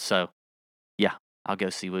for it. So yeah, I'll go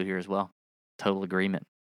Siwoo here as well. Total agreement.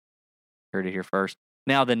 Heard it here first.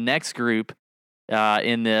 Now the next group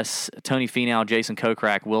in this, Tony Finau, Jason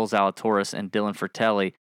Kokrak, Will Zalatoris, and Dylan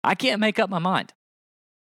Fratelli. I can't make up my mind.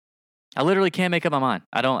 I literally can't make up my mind.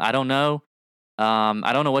 I don't know.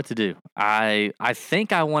 I don't know what to do. I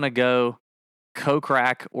think I want to go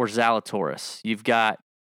Kokrak or Zalatoris. You've got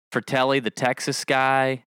Fratelli, the Texas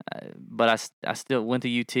guy, but I still went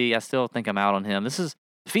to UT. I still think I'm out on him. This is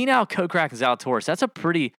Finau, Kokrak, and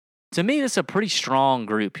Zalatoris. To me, this is a pretty strong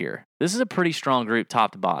group here. This is a pretty strong group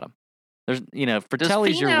top to bottom. There's,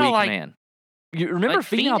 Fratelli's your weak man. You remember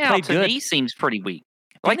Finau played good. He seems pretty weak.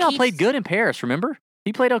 Finau played good in Paris, remember?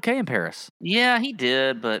 He played okay in Paris. Yeah, he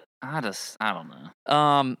did, but I don't know.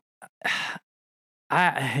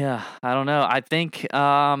 I don't know. I think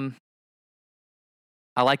I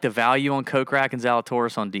like the value on Kokrak and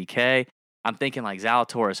Zalatoris on DK. I'm thinking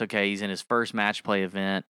Zalatoris, okay, he's in his first match play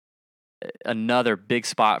event. Another big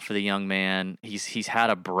spot for the young man. He's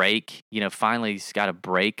had a break. Finally he's got a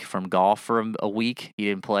break from golf for a week. He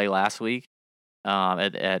didn't play last week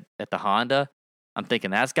at the Honda. I'm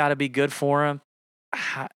thinking that's got to be good for him.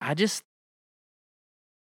 I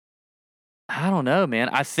don't know, man.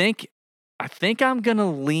 I think I'm going to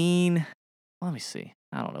lean. Let me see.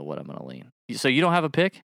 I don't know what I'm going to lean. So you don't have a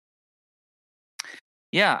pick?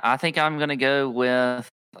 Yeah, I think I'm going to go with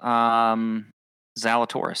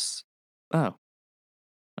Zalatoris. Oh.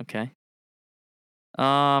 Okay.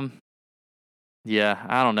 Yeah,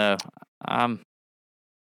 I don't know. I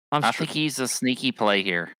think he's a sneaky play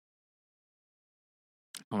here.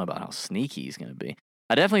 I don't know about how sneaky he's going to be.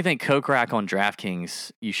 I definitely think Kokrak on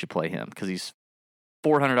DraftKings, you should play him because he's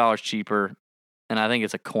 $400 cheaper, and I think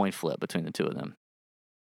it's a coin flip between the two of them.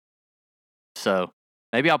 So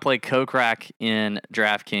maybe I'll play Kokrak in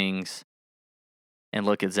DraftKings and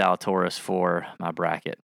look at Zalatoris for my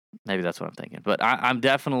bracket. Maybe that's what I'm thinking. But I'm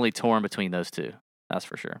definitely torn between those two. That's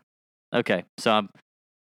for sure. Okay, so I'm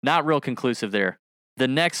not real conclusive there. The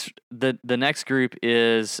next group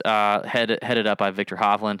is headed up by Victor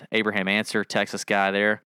Hovland, Abraham Ancer, Texas guy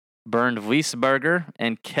there, Bernd Wiesberger,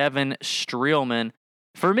 and Kevin Streelman.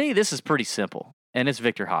 For me, this is pretty simple, and it's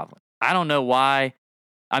Victor Hovland. I don't know why.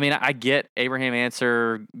 I mean, I get Abraham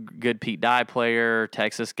Ancer, good Pete Dye player,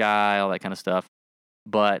 Texas guy, all that kind of stuff,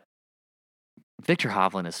 but Victor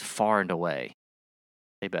Hovland is far and away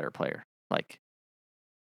a better player.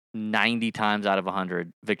 90 times out of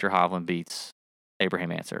 100, Victor Hovland beats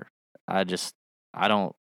Abraham Ancer. I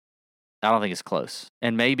don't think it's close.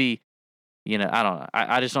 And maybe, I don't know.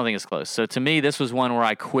 I just don't think it's close. So to me, this was one where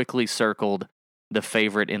I quickly circled the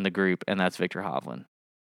favorite in the group, and that's Victor Hovland.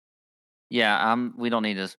 Yeah, we don't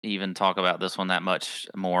need to even talk about this one that much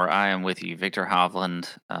more. I am with you. Victor Hovland,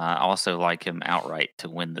 I also like him outright to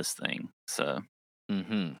win this thing. So.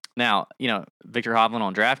 Mm-hmm. Now, Victor Hovland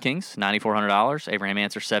on DraftKings, $9,400. Abraham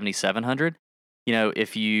Ancer, $7,700.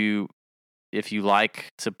 If you if you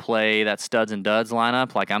like to play that studs and duds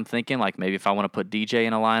lineup, like I'm thinking, like maybe if I want to put DJ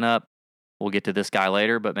in a lineup, we'll get to this guy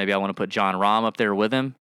later, but maybe I want to put John Rahm up there with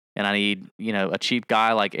him, and I need, a cheap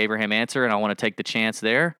guy like Abraham Ancer, and I want to take the chance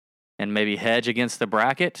there and maybe hedge against the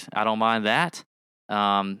bracket. I don't mind that.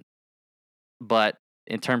 But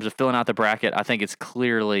in terms of filling out the bracket, I think it's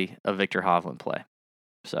clearly a Victor Hovland play.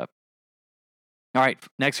 So, all right,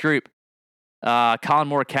 next group. Colin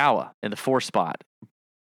Morikawa in the 4th spot.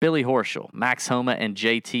 Billy Horschel, Max Homa, and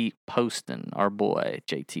JT Poston. Our boy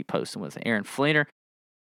JT Poston with Aaron Fleener.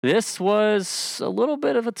 This was a little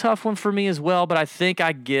bit of a tough one for me as well, but I think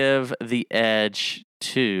I give the edge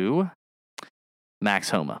to Max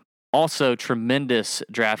Homa. Also, tremendous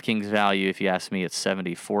DraftKings value. If you ask me, it's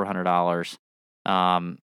 $7,400.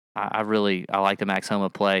 I like the Max Homa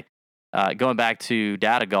play. Going back to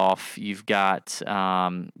Data Golf, you've got,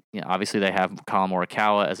 obviously they have Colin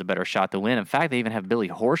Morikawa as a better shot to win. In fact, they even have Billy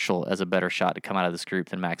Horschel as a better shot to come out of this group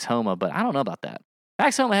than Max Homa, but I don't know about that.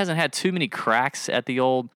 Max Homa hasn't had too many cracks at the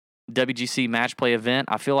old WGC match play event.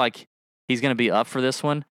 I feel like he's going to be up for this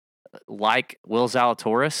one. Like Will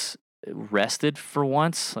Zalatoris, rested for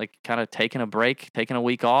once, like kind of taking a break, taking a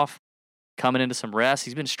week off, coming into some rest.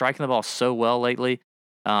 He's been striking the ball so well lately.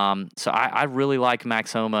 So I really like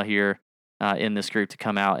Max Homa here in this group to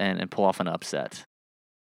come out and pull off an upset.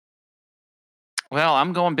 Well,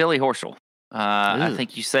 I'm going Billy Horschel. I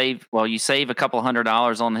think you save a couple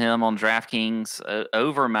 $100 on him on DraftKings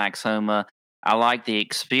over Max Homa. I like the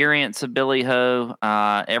experience of Billy Ho.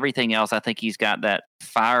 Everything else, I think he's got that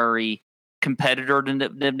fiery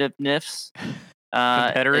competitor-ness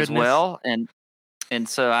as well, and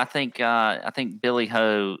so I think Billy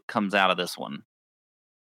Ho comes out of this one.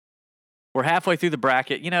 We're halfway through the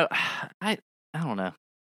bracket. I don't know.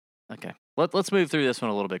 Okay, let's move through this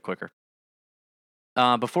one a little bit quicker.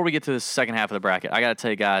 Before we get to the second half of the bracket, I got to tell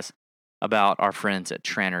you guys about our friends at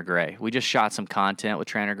Tranter Gray. We just shot some content with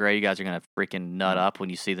Tranter Gray. You guys are going to freaking nut up when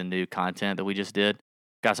you see the new content that we just did.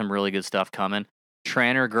 Got some really good stuff coming.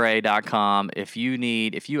 TranterGray.com. If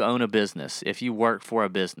you own a business, if you work for a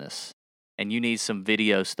business and you need some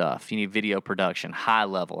video stuff, you need video production, high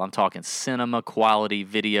level, I'm talking cinema quality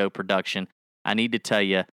video production, I need to tell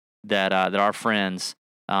you that our friends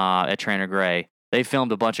at Tranter Gray, they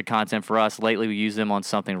filmed a bunch of content for us. Lately, we use them on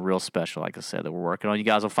something real special, like I said, that we're working on. You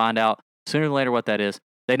guys will find out sooner than later what that is.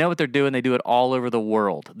 They know what they're doing. They do it all over the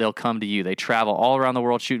world. They'll come to you. They travel all around the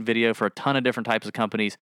world shooting video for a ton of different types of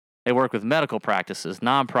companies. They work with medical practices,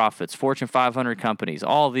 nonprofits, Fortune 500 companies,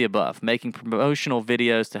 all of the above, making promotional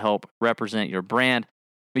videos to help represent your brand.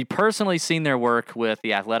 We personally seen their work with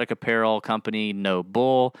the athletic apparel company No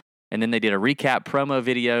Bull, and then they did a recap promo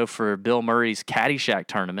video for Bill Murray's Caddyshack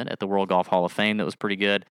tournament at the World Golf Hall of Fame that was pretty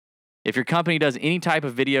good. If your company does any type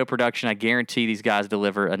of video production, I guarantee these guys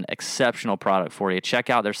deliver an exceptional product for you.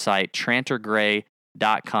 Check out their site,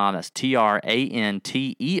 TranterGray.com. That's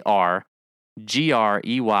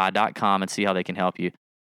TranterGrey.com, and see how they can help you.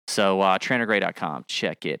 So TranterGray.com,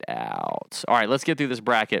 check it out. All right, let's get through this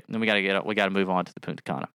bracket. Then we got to move on to the Punta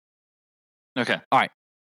Cana. Okay. All right.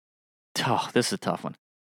 Oh, this is a tough one.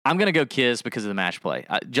 I'm going to go Kiz because of the match play.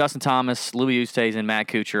 Justin Thomas, Louis Oosthuizen, Matt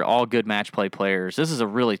Kuchar, all good match play players. This is a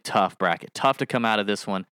really tough bracket. Tough to come out of this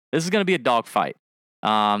one. This is going to be a dogfight.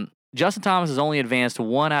 Justin Thomas has only advanced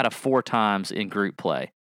 1 out of 4 times in group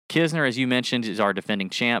play. Kisner, as you mentioned, is our defending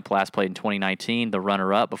champ. Last played in 2019, the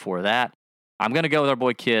runner-up before that. I'm going to go with our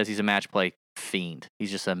boy Kiz. He's a match play fiend. He's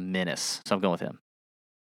just a menace. So I'm going with him.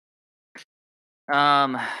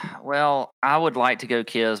 Well, I would like to go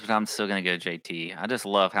Kiz, but I'm still going to go JT. I just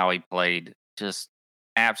love how he played. Just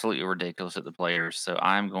absolutely ridiculous at the players. So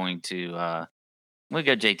I'm going to go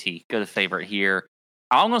JT. Go to favorite here.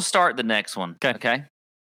 I'm going to start the next one. Okay.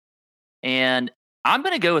 And I'm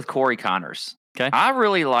going to go with Corey Connors. Okay. I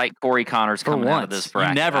really like Corey Connors coming out of this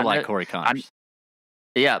bracket. You never like Corey Connors.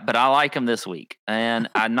 Yeah, but I like him this week. And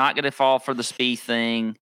I'm not going to fall for the Spieth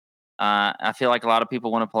thing. I feel like a lot of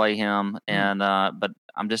people want to play him, and but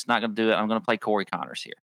I'm just not going to do it. I'm going to play Corey Connors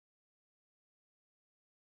here.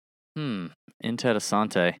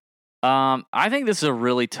 Interessante. I think this is a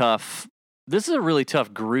really tough. This is a really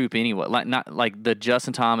tough group anyway. Not like the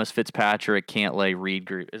Justin Thomas, Fitzpatrick, Cantlay, Reed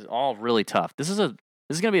group is all really tough. This is going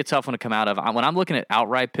to be a tough one to come out of. When I'm looking at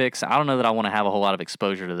outright picks, I don't know that I want to have a whole lot of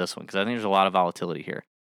exposure to this one because I think there's a lot of volatility here.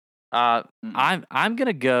 I'm going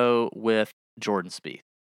to go with Jordan Spieth.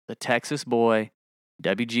 The Texas boy,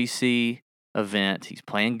 WGC event. He's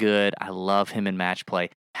playing good. I love him in match play.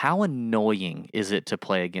 How annoying is it to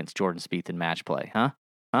play against Jordan Spieth in match play? Huh?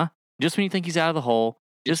 Just when you think he's out of the hole.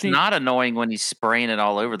 It's not annoying when he's spraying it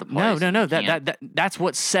all over the place. No. That's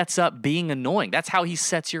what sets up being annoying. That's how he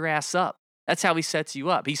sets your ass up. That's how he sets you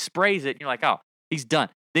up. He sprays it, and you're like, oh, he's done.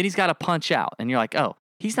 Then he's got to punch out, and you're like, oh,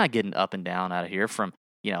 he's not getting up and down out of here from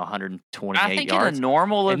 128 I think yards. in a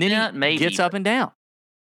normal And then event, he maybe gets up and down.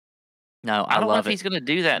 No, I don't know love if he's going to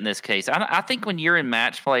do that in this case. I think when you're in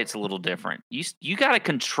match play, it's a little different. You got to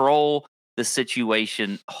control the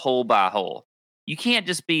situation hole by hole. You can't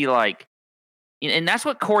just be like, and that's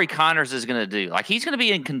what Corey Connors is going to do. Like, he's going to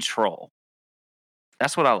be in control.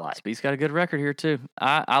 That's what I like. Speed's got a good record here, too.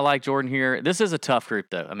 I like Jordan here. This is a tough group,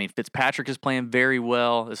 though. I mean, Fitzpatrick is playing very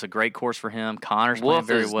well. It's a great course for him. Connors playing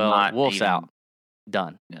very well. Wolf's out.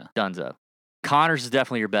 Done. Yeah. Donezo. Connors is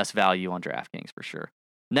definitely your best value on DraftKings for sure.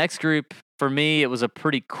 Next group, for me, it was a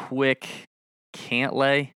pretty quick can't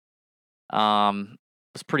lay. It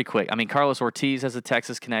was pretty quick. I mean, Carlos Ortiz has a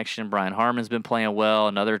Texas connection. Brian Harmon's been playing well.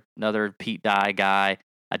 Another Pete Dye guy.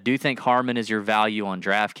 I do think Harmon is your value on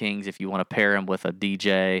DraftKings if you want to pair him with a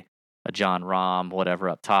DJ, a John Rahm, whatever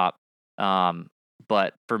up top.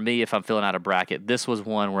 But for me, if I'm filling out a bracket, this was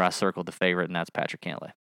one where I circled the favorite, and that's Patrick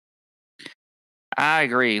Cantlay. I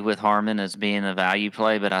agree with Harmon as being a value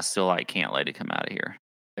play, but I still like Cantlay to come out of here.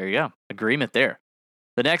 There you go. Agreement there.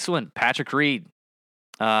 The next one, Patrick Reed.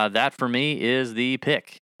 That for me is the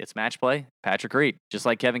pick. It's match play, Patrick Reed. Just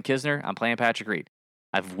like Kevin Kisner, I'm playing Patrick Reed.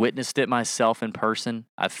 I've witnessed it myself in person.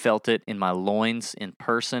 I've felt it in my loins in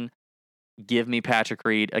person. Give me Patrick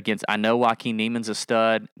Reed against, I know Joaquin Niemann's a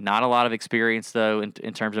stud. Not a lot of experience, though,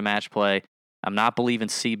 in terms of match play. I'm not believing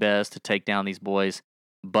Seabez to take down these boys.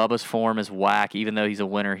 Bubba's form is whack, even though he's a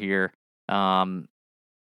winner here. I'm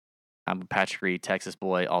a Patrick Reed, Texas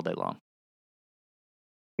boy, all day long.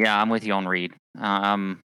 Yeah, I'm with you on Reed.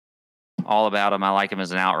 I'm all about him. I like him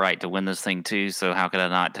as an outright to win this thing, too. So how could I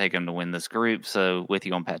not take him to win this group? So with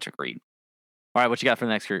you on Patrick Reed. All right, what you got for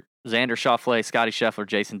the next group? Xander Schauffele, Scotty Scheffler,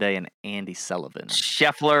 Jason Day, and Andy Sullivan.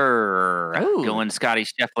 Scheffler. Ooh. Going Scotty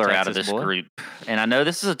Scheffler Texas out of this boy. group. And I know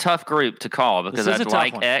this is a tough group to call because This is I a tough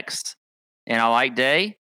like one. X and I like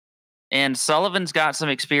Day. And Sullivan's got some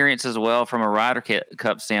experience as well from a Ryder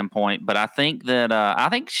Cup standpoint. But I think that I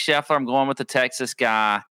think Scheffler, I'm going with the Texas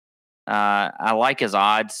guy. I like his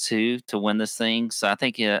odds too to win this thing, so I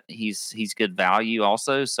think he's good value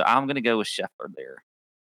also. So I'm going to go with Scheffler there.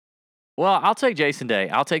 Well, I'll take Jason Day.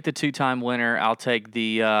 I'll take the two-time winner. I'll take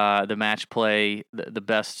the match play, the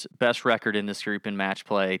best record in this group in match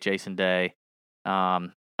play, Jason Day. I'll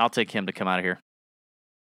take him to come out of here.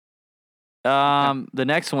 The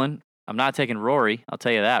next one, I'm not taking Rory. I'll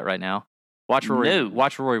tell you that right now. Watch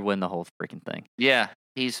Rory win the whole freaking thing. Yeah,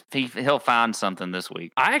 he'll find something this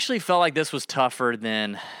week. I actually felt like this was tougher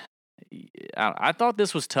than I thought.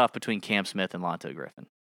 This was tough between Cam Smith and Lanto Griffin.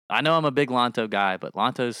 I know I'm a big Lanto guy, but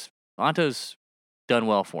Lanto's done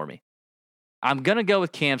well for me. I'm gonna go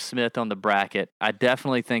with Cam Smith on the bracket. I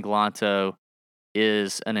definitely think Lanto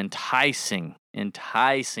is an enticing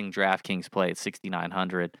DraftKings play at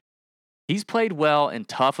 6,900. He's played well in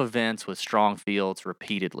tough events with strong fields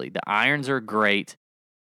repeatedly. The irons are great.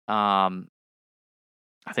 I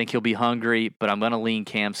think he'll be hungry, but I'm going to lean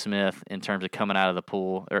Cam Smith in terms of coming out of the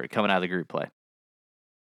pool or coming out of the group play.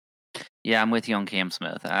 Yeah, I'm with you on Cam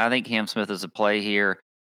Smith. I think Cam Smith is a play here.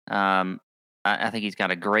 I think he's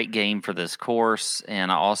got a great game for this course, and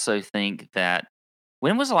I also think that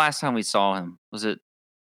when was the last time we saw him? Was it?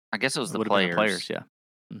 I guess it was the Players. Yeah.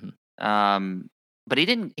 Mm-hmm. But he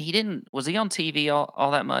didn't. Was he on TV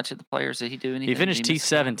all that much at the Players? Did he do anything? He finished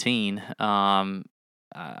T17.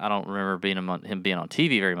 I don't remember him being on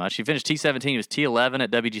TV very much. He finished T17. He was T11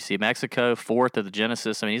 at WGC Mexico, 4th at the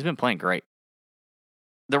Genesis. I mean, he's been playing great.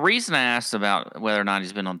 The reason I asked about whether or not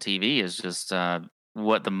he's been on TV is just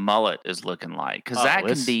what the mullet is looking like, because that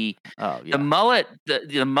can be the mullet.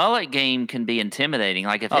 The mullet game can be intimidating.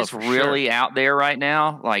 Like if it's really out there right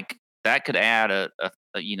now, like that could add a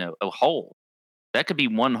hole. That could be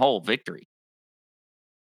one hole victory.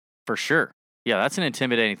 For sure. Yeah, that's an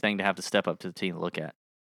intimidating thing to have to step up to the team to look at.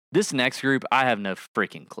 This next group, I have no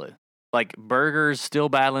freaking clue. Like Berger's still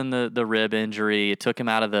battling the rib injury. It took him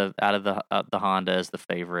out of the Honda as the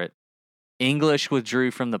favorite. English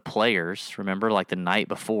withdrew from the Players. Remember, like the night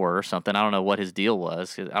before or something. I don't know what his deal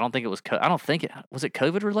was. I don't think it was. I don't think it was it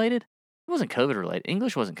COVID related. It wasn't COVID related.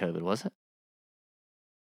 English wasn't COVID, was it?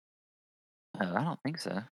 I don't think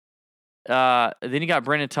so. Then you got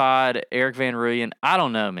Brendan Todd, Eric Van Rooyen. I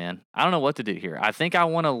don't know, man. I don't know what to do here. I think I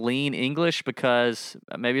want to lean English because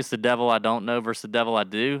maybe it's the devil I don't know versus the devil I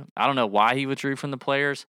do. I don't know why he withdrew from the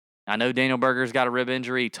Players. I know Daniel Berger's got a rib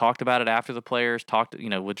injury. He talked about it after the Players.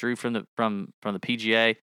 Withdrew from the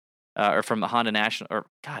PGA or from the Honda National or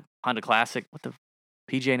Honda Classic. What the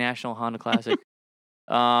PGA National Honda Classic?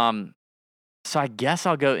 So I guess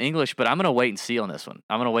I'll go English, but I'm going to wait and see on this one.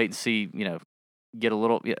 I'm going to wait and see, get a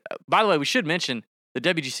little. Yeah. By the way, we should mention the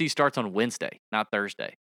WGC starts on Wednesday, not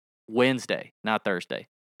Thursday. Wednesday, not Thursday.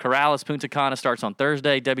 Corrales Punta Cana starts on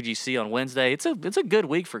Thursday, WGC on Wednesday. It's a good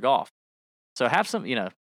week for golf. So have some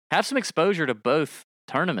exposure to both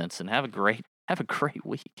tournaments and have a great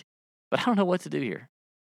week. But I don't know what to do here.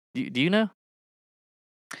 Do you know?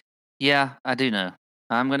 Yeah, I do know.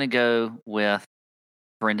 I'm going to go with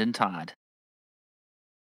Brendan Todd.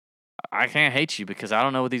 I can't hate you because I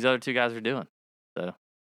don't know what these other two guys are doing. So,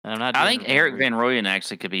 and I'm not. I think Eric Van Rooyen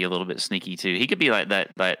actually could be a little bit sneaky too. He could be like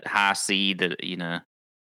that high seed that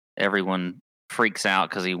everyone freaks out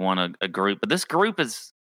because he won a group. But this group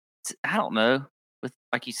is, I don't know, with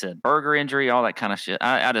like you said, Berger injury, all that kind of shit.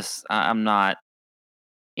 I'm not.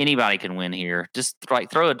 Anybody can win here. Just like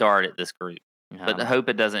throw a dart at this group, but I hope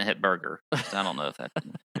it doesn't hit Berger. I don't know if that.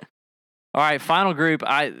 All right, final group.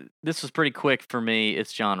 This was pretty quick for me.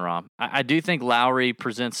 It's Jon Rahm. I do think Lowry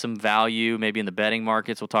presents some value, maybe in the betting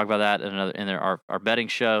markets. We'll talk about that in our betting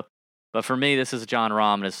show. But for me, this is Jon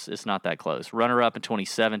Rahm, and it's not that close. Runner-up in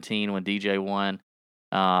 2017 when DJ won.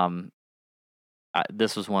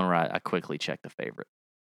 This was one where I quickly checked the favorite.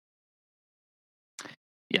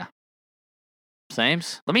 Yeah.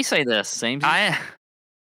 Sames? Let me say this. Sames?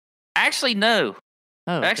 Actually, no.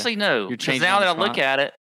 Oh, okay. Actually, no. You're Because changing now on that the I look spot? at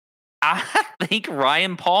it, I think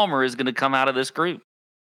Ryan Palmer is going to come out of this group.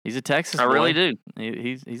 He's a Texas I boy. really do.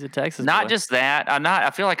 He's a Texas Not boy. just that. I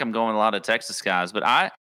feel like I'm going a lot of Texas guys, but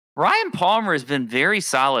Ryan Palmer has been very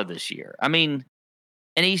solid this year. I mean,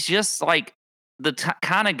 and he's just like the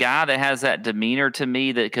kind of guy that has that demeanor to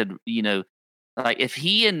me that could, like if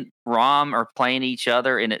he and Rahm are playing each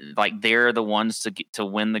other and they're the ones to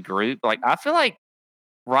win the group, like I feel like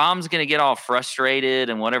Rahm's going to get all frustrated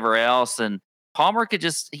and whatever else, and Palmer could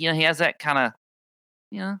just, he has that kind of,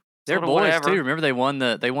 they're sort of boys whatever. too. Remember they won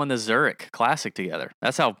the Zurich Classic together.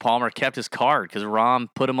 That's how Palmer kept his card because Rahm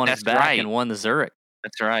put him on his That's back right. and won the Zurich.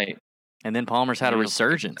 That's right. And then Palmer's had a You'll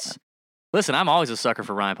resurgence. Listen, I'm always a sucker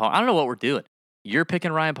for Ryan Palmer. I don't know what we're doing. You're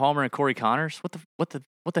picking Ryan Palmer and Corey Connors. What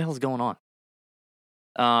the hell is going on?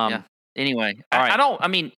 Yeah. Anyway, all right. I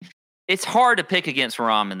mean, it's hard to pick against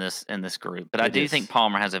Rahm in this group, but I do think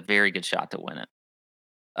Palmer has a very good shot to win it.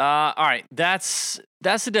 All right, that's the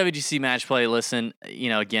WGC match play. Listen,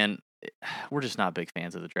 again, we're just not big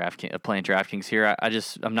fans of the playing DraftKings here.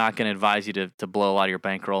 I'm not going to advise you to blow a lot of your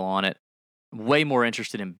bankroll on it. Way more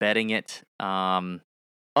interested in betting it.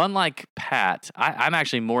 Unlike Pat, I'm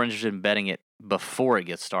actually more interested in betting it before it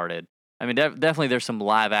gets started. I mean, definitely there's some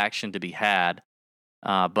live action to be had,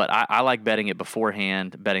 but I like betting it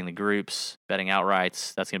beforehand, betting the groups, betting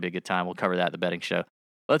outrights. That's going to be a good time. We'll cover that at the betting show.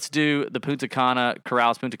 Let's do the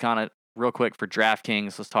Corrales Punta Cana real quick for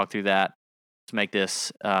DraftKings. Let's talk through that. Let's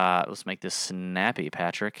make this snappy,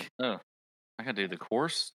 Patrick. Oh, I gotta do the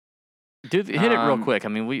course. Hit it real quick. I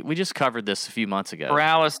mean, we just covered this a few months ago.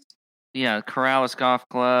 Corrales Golf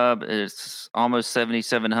Club. It's almost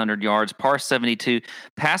 7,700 yards, par 72.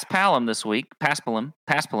 Paspalum this week. Paspalum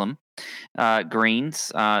greens.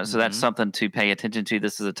 So that's something to pay attention to.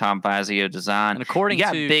 This is a Tom Fazio design. And according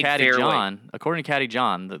to Caddy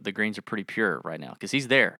John, the greens are pretty pure right now because he's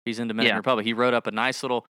there. He's in Dominican Republic. He wrote up a nice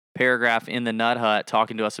little paragraph in the Nut Hut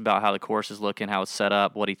talking to us about how the course is looking, how it's set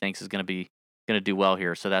up, what he thinks is going to do well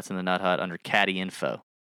here. So that's in the Nut Hut under Caddy Info.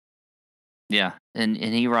 Yeah, and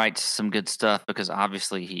he writes some good stuff because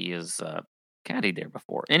obviously he is caddied there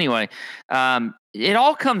before. Anyway, it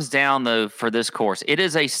all comes down though for this course. It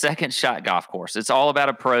is a second shot golf course. It's all about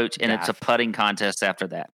approach, and it's a putting contest after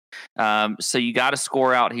that. So you got to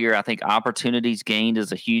score out here. I think opportunities gained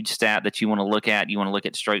is a huge stat that you want to look at. You want to look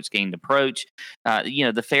at strokes gained approach.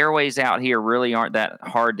 The fairways out here really aren't that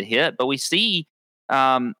hard to hit, but we see.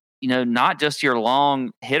 Not just your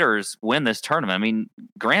long hitters win this tournament. I mean,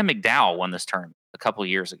 Graham McDowell won this tournament a couple of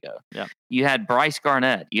years ago. Yeah. You had Bryce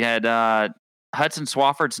Garnett. You had Hudson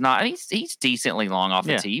Swafford's not. He's decently long off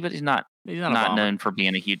the tee, but he's not known for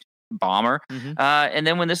being a huge bomber. Mm-hmm. And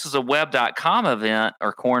then when this was a Web.com event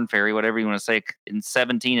or Corn Ferry, whatever you want to say, in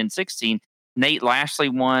 17 and 16, Nate Lashley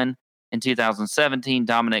won in 2017.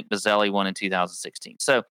 Dominic Bazzelli won in 2016.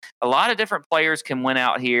 So a lot of different players can win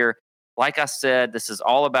out here. Like I said, this is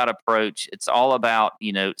all about approach. It's all about,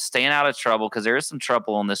 staying out of trouble because there is some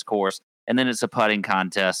trouble on this course. And then it's a putting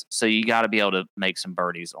contest. So you got to be able to make some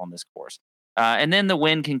birdies on this course. And then the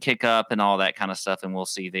wind can kick up and all that kind of stuff. And we'll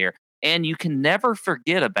see there. And you can never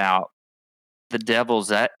forget about the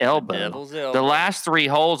Devil's Elbow. The last 3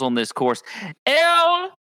 holes on this course.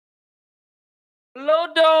 El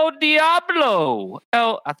Lodo Diablo.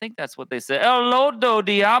 I think that's what they said. El Lodo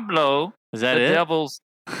Diablo. Is that the it? Devil's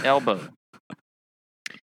Elbow.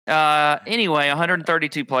 Anyway,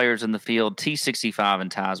 132 players in the field. T65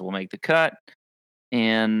 and ties will make the cut.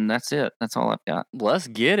 And that's it. That's all I've got. Let's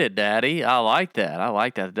get it, Daddy. I like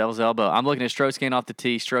that. The Devil's Elbow. I'm looking at strokes gained off the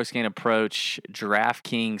tee, strokes gained approach,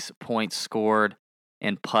 DraftKings points scored,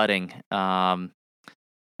 and putting. Yeah,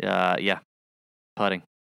 putting.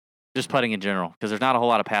 Just putting in general, because there's not a whole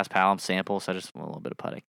lot of past Palom samples, so I just want a little bit of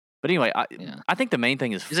putting. But anyway, I think the main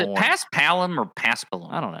thing is form. Is it past Palom or past Palom?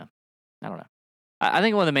 I don't know. I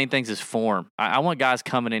think one of the main things is form. I want guys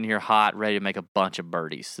coming in here hot, ready to make a bunch of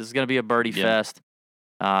birdies. This is going to be a birdie fest.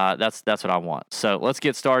 That's what I want. So let's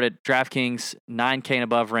get started. DraftKings, 9K and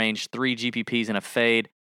above range, 3 GPPs and a fade.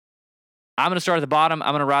 I'm going to start at the bottom.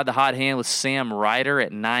 I'm going to ride the hot hand with Sam Ryder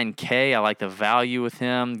at 9K. I like the value with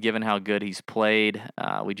him, given how good he's played.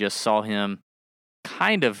 We just saw him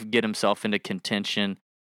kind of get himself into contention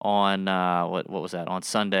on, what was that, on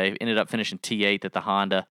Sunday. Ended up finishing T8 at the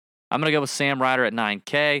Honda. I'm going to go with Sam Ryder at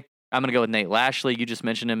 9K. I'm going to go with Nate Lashley. You just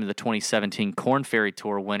mentioned him, the 2017 Korn Ferry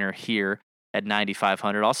Tour winner here at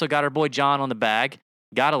 9,500. Also got our boy John on the bag.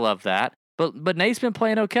 Gotta love that. But Nate's been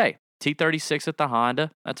playing okay. T36 at the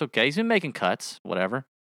Honda. That's okay. He's been making cuts. Whatever.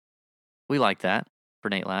 We like that for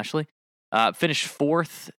Nate Lashley. Finished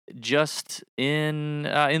fourth just in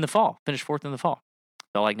the fall. Finished fourth in the fall.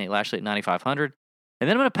 So I like Nate Lashley at 9,500. And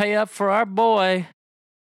then I'm going to pay up for our boy.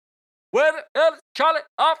 Where the hell is Charlie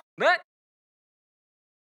Hoffman?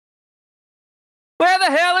 Where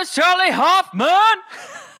the hell is Charlie Hoffman?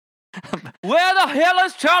 Where the hell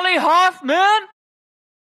is Charlie Hoffman?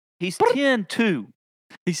 He's 10-2.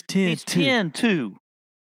 He's 10-2. He's 10-2.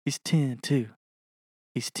 He's 10-2.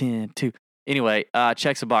 He's 10-2. Anyway,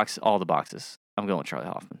 checks the box, all the boxes. I'm going with Charlie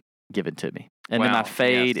Hoffman. Give it to me. And then my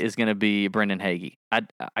fade is going to be Brendan Hagee.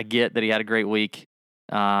 I get that he had a great week,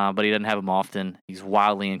 but he doesn't have him often. He's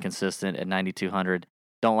wildly inconsistent at 9,200.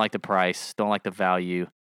 Don't like the price. Don't like the value.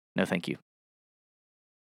 No, thank you.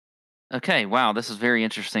 Okay, wow, this is very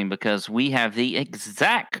interesting because we have the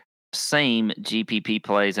exact same GPP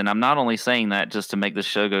plays, and I'm not only saying that just to make the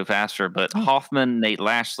show go faster, but Hoffman, Nate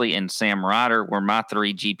Lashley, and Sam Ryder were my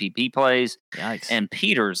 3 GPP plays. Yikes. And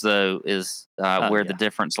Peters, though, is where the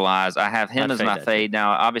difference lies. I have him as my fade.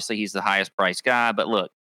 Now, obviously, he's the highest priced guy, but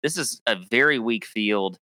look, this is a very weak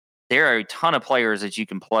field. There are a ton of players that you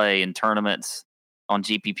can play in tournaments on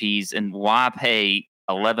GPPs, and why pay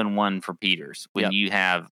 11-1 for Peters when you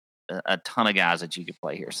have a ton of guys that you could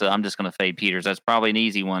play here? So I'm just going to fade Peters. That's probably an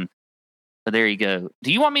easy one. But there you go.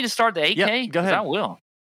 Do you want me to start the 8K? Yep, go ahead. I will.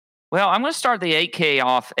 Well, I'm going to start the 8K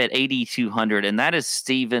off at 8,200, and that is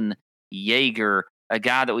Steven Jaeger, a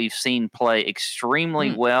guy that we've seen play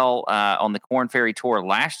extremely well on the Korn Ferry Tour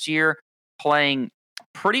last year, playing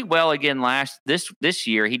pretty well again this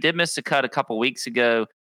year. He did miss a cut a couple weeks ago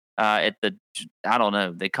at the, I don't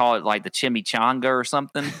know, they call it like the Chimichanga or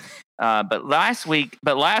something. But last week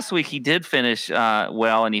he did finish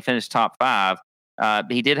well, and he finished top 5.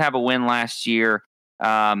 He did have a win last year.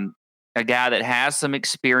 A guy that has some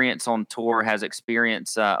experience on tour, has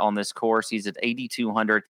experience on this course. He's at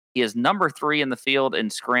 8,200. He is number 3 in the field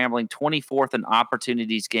in scrambling, 24th in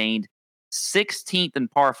opportunities gained, 16th in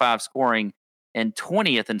par 5 scoring, and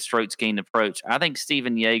 20th in strokes gained approach. I think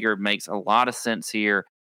Steven Jaeger makes a lot of sense here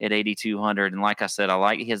at 8,200. And like I said, I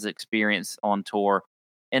like his experience on tour.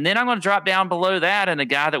 And then I'm going to drop down below that, and a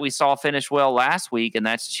guy that we saw finish well last week, and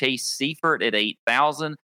that's Chase Seifert at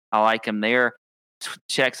 8,000. I like him there.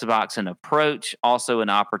 Checks the box in approach, also in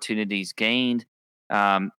opportunities gained.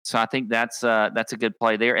 So I think that's a good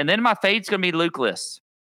play there. And then my fade's going to be Luke List.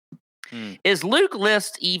 Is Luke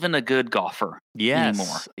List even a good golfer anymore?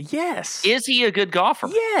 Yes. Is he a good golfer?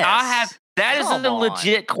 Yes. That is a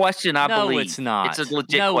legit question, I believe. No, it's not. It's a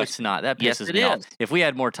legit question. No, it's not. That pisses me off. Is. If we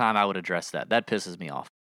had more time, I would address that. That pisses me off.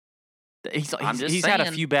 He's had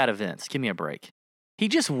a few bad events. Give me a break. He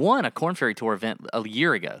just won a Korn Ferry Tour event a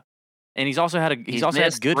year ago, and he's also had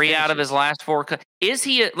had good 3 out of his last 4. Is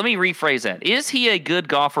he? Let me rephrase that. Is he a good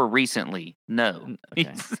golfer recently? No.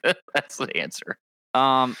 Okay. That's the answer.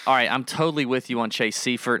 All right, I'm totally with you on Chase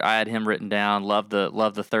Seifert. I had him written down. Love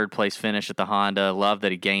the third place finish at the Honda. Love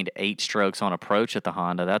that he gained 8 strokes on approach at the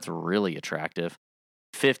Honda. That's really attractive.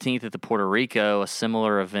 15th at the Puerto Rico, a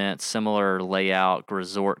similar event, similar layout,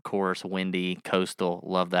 resort course, windy, coastal.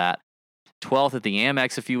 Love that. 12th at the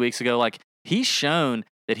Amex a few weeks ago. Like, he's shown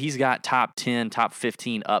that he's got top 10, top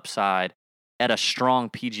 15 upside at a strong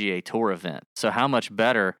PGA Tour event. So how much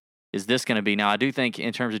better is this going to be? Now, I do think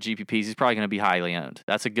in terms of GPPs, he's probably going to be highly owned.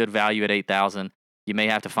 That's a good value at 8,000. You may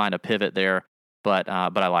have to find a pivot there, but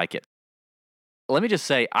I like it. Let me just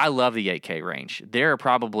say, I love the 8K range. There are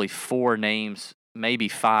probably 4 names, maybe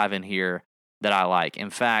 5 in here that I like. In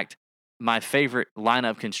fact, my favorite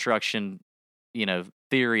lineup construction,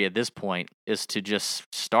 theory at this point is to just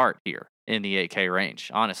start here in the 8K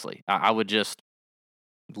range. Honestly, I would just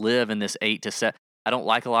live in this 8 to 7. I don't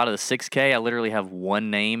like a lot of the 6K. I literally have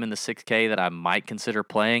one name in the 6K that I might consider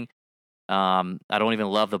playing. I don't even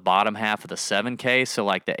love the bottom half of the 7K. So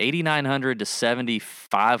like the 8,900 to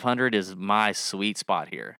 7,500 is my sweet spot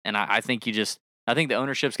here. And I think I think the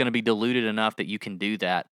ownership's going to be diluted enough that you can do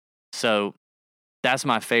that. So that's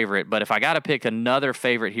my favorite. But if I got to pick another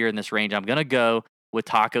favorite here in this range, I'm going to go with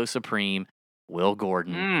Taco Supreme, Will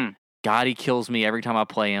Gordon. God, he kills me every time I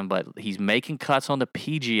play him, but he's making cuts on the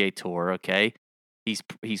PGA Tour, okay?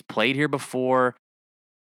 He's played here before.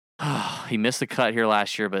 He missed the cut here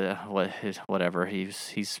last year, but whatever.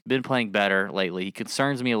 He's been playing better lately. He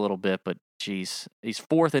concerns me a little bit, but geez, he's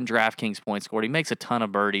 4th in DraftKings points scored. He makes a ton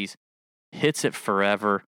of birdies, hits it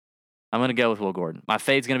forever. I'm going to go with Will Gordon. My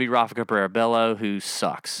fade's going to be Rafa Cabrera-Bello, who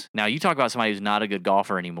sucks. Now, you talk about somebody who's not a good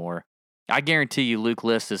golfer anymore. I guarantee you Luke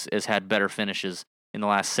List has had better finishes in the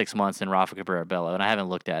last 6 months than Rafa Cabrera-Bello, and I haven't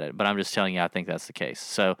looked at it, but I'm just telling you I think that's the case.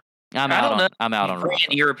 So I'm out on Rafa.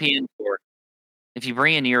 European Tour. If you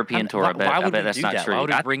bring in European Tour, I bet that's not true. Why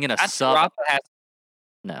would we bring in a sub?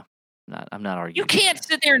 No, I'm not arguing. You can't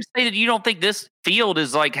sit there and say that you don't think this field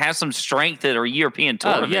is has some strength that a European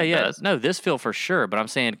Tour does. No, this field for sure. But I'm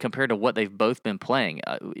saying compared to what they've both been playing,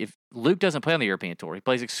 if Luke doesn't play on the European Tour, he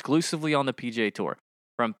plays exclusively on the PGA Tour.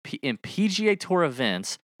 In PGA Tour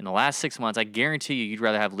events in the last 6 months, I guarantee you'd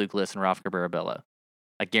rather have Luke List and Rafa Cabrera-Bello.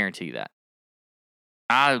 I guarantee you that.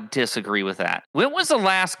 I disagree with that. When was the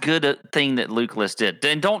last good thing that Luke List did?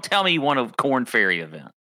 And don't tell me he won a Corn Ferry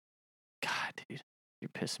event. God, dude, you're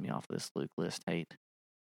pissing me off with this Luke List hate.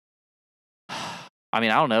 I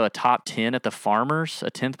mean, I don't know, a top 10 at the Farmers,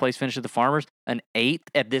 a 10th place finish at the Farmers, an 8th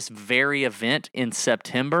at this very event in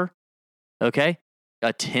September, okay?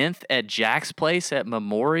 A 10th at Jack's Place at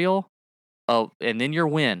Memorial, and then your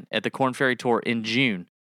win at the Corn Ferry Tour in June,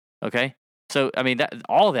 okay? So, I mean,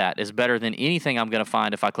 all that is better than anything I'm going to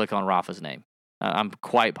find if I click on Rafa's name. I'm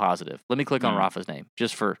quite positive. Let me click on Rafa's name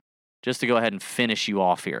just to go ahead and finish you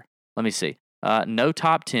off here. Let me see. No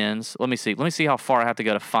top 10s. Let me see how far I have to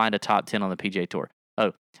go to find a top 10 on the PGA Tour.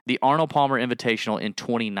 Oh, the Arnold Palmer Invitational in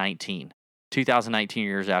 2019. 2019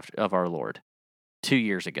 years of our Lord. 2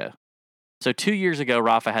 years ago. So 2 years ago,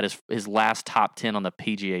 Rafa had his last top 10 on the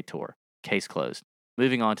PGA Tour. Case closed.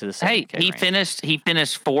 Moving on to the 7K he range.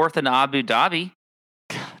 finished 4th in Abu Dhabi.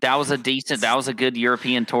 That was a good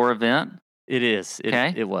European Tour event. It is.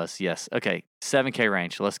 It was, yes. Okay, 7K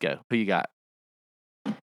range. Let's go. Who you got?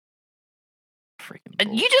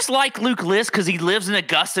 And you just like Luke List because he lives in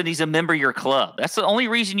Augusta and he's a member of your club. That's the only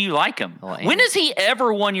reason you like him. When has he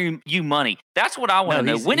ever won you money? That's what I want to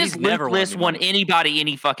know. When has Luke List won anybody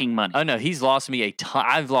any fucking money? Oh, no, he's lost me a ton.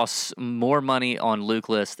 I've lost more money on Luke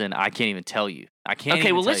List than I can't even tell you.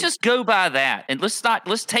 Let's just go by that. And let's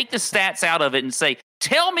take the stats out of it and say,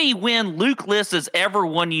 tell me when Luke List has ever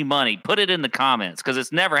won you money. Put it in the comments because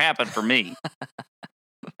it's never happened for me.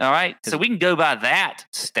 All right? So we can go by that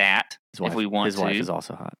stat if we want to. His wife is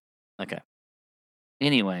also hot. Okay.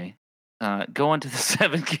 Anyway, going to the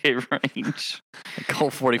 7K range.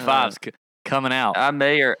 Colt 45's coming out. I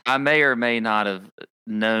may or may not have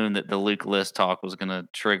known that the Luke List talk was going to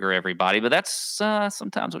trigger everybody, but that's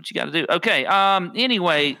sometimes what you got to do. Okay.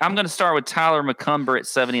 Anyway, I'm going to start with Tyler McCumber at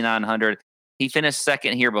 7,900. He finished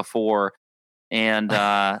second here before, and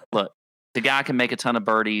look, the guy can make a ton of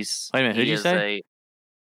birdies. Wait a minute, who did you say?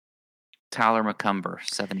 Tyler McCumber,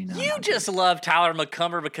 79. You just love Tyler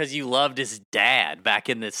McCumber because you loved his dad back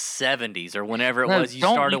in the 70s or whenever it was you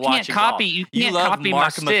started watching golf. You can't copy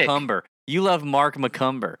Mark my stick. McCumber. You love Mark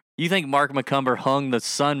McCumber. You think Mark McCumber hung the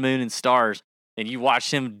sun, moon, and stars, and you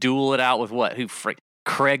watched him duel it out with what?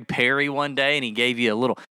 Craig Perry one day, and he gave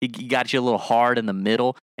you he got you a little hard in the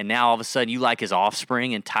middle, and now all of a sudden you like his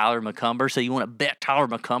offspring and Tyler McCumber, so you want to bet Tyler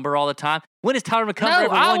McCumber all the time? When has Tyler McCumber ever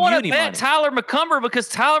won you any money? I want to bet Tyler McCumber because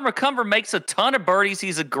Tyler McCumber makes a ton of birdies.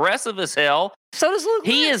 He's aggressive as hell. So does Luke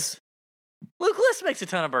List. Luke List makes a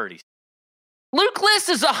ton of birdies. Luke List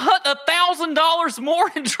is $1,000 more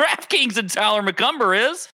in DraftKings than Tyler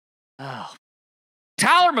McCumber is. Oh.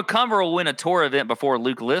 Tyler McCumber will win a tour event before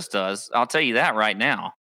Luke List does. I'll tell you that right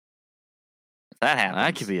now. If that happens.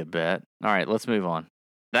 That could be a bet. All right, let's move on.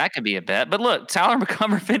 That could be a bet. But look, Tyler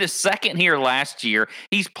McCumber finished second here last year.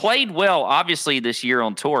 He's played well, obviously, this year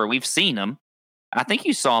on tour. We've seen him. I think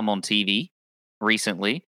you saw him on TV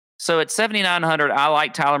recently. So at 7,900, I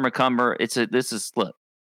like Tyler McCumber. Look,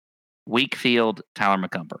 weak field, Tyler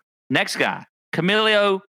McCumber. Next guy,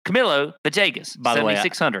 Camilo Villegas, by the way,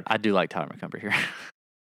 7,600. I do like Tyler McCumber here.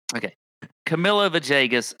 Okay. Camilo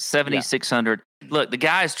Villegas, 7,600. Look, the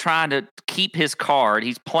guy is trying to keep his card.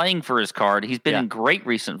 He's playing for his card. He's been in great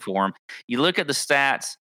recent form. You look at the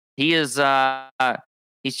stats. He is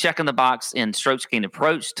he's checking the box in strokes gained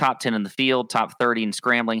approach, top 10 in the field, top 30 in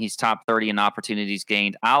scrambling. He's top 30 in opportunities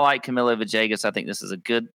gained. I like Camilo Villegas. I think this is a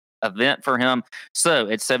good event for him. So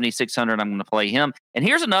at 7,600, I'm going to play him. And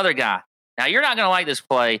here's another guy. Now, you're not going to like this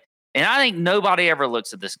play. And I think nobody ever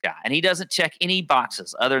looks at this guy. And he doesn't check any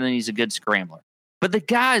boxes other than he's a good scrambler. But the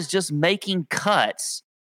guy is just making cuts.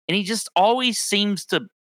 And he just always seems to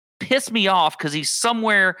piss me off because he's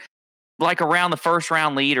somewhere like around the first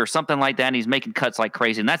round lead or something like that. And he's making cuts like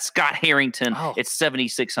crazy. And that's Scott Harrington at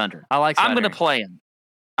 7,600. I like I'm going to play him.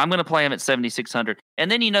 I'm going to play him at 7,600. And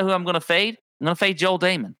then you know who I'm going to fade? I'm going to fade Joel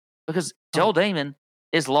Damon because Joel Damon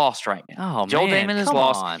is lost right now. Joel Damon is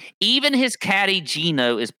lost. Even his caddy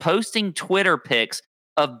Gino is posting Twitter pics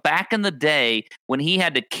of back in the day when he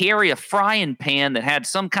had to carry a frying pan that had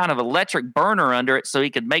some kind of electric burner under it so he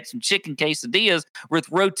could make some chicken quesadillas with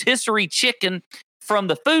rotisserie chicken from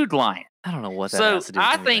the Food Lion. I don't know what that has to do with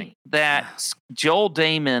anything. think that Joel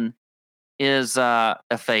Damon is a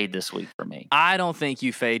fade this week for me. I don't think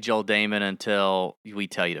you fade Joel Damon until we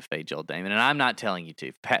tell you to fade Joel Damon, and I'm not telling you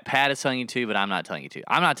to. Pat is telling you to, but I'm not telling you to.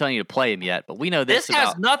 I'm not telling you to play him yet, but we know this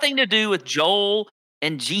has nothing to do with Joel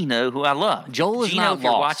and Gino, who I love. Joel is Gino, not if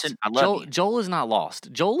you're lost. Watching, I love Joel is not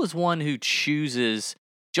lost. Joel is one who chooses.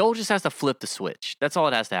 Joel just has to flip the switch. That's all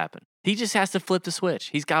that has to happen. He just has to flip the switch.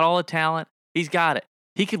 He's got all the talent. He's got it.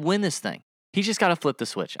 He could win this thing. He's just got to flip the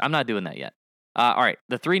switch. I'm not doing that yet. All right,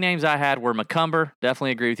 the three names I had were McCumber.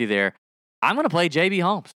 Definitely agree with you there. I'm going to play J.B.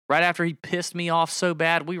 Holmes. Right after he pissed me off so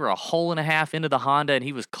bad, we were a hole and a half into the Honda, and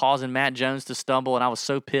he was causing Matt Jones to stumble, and I was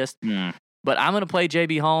so pissed. But I'm going to play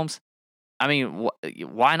J.B. Holmes. I mean,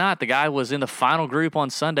 why not? The guy was in the final group on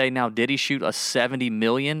Sunday. Now, did he shoot a 70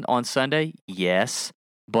 million on Sunday? Yes.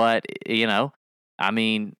 But, I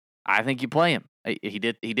mean, I think you play him. He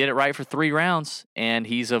did it right for 3 rounds, and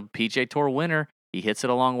he's a PGA Tour winner. He hits it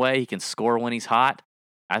a long way. He can score when he's hot.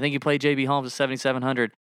 I think you play J.B. Holmes at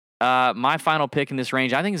 7,700. My final pick in this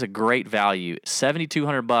range, I think, is a great value.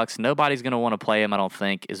 $7,200. Nobody's going to want to play him, I don't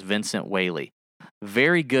think, is Vincent Whaley.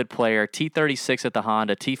 Very good player. T36 at the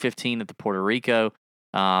Honda, T15 at the Puerto Rico.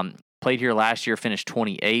 Played here last year, finished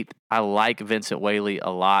 28th. I like Vincent Whaley a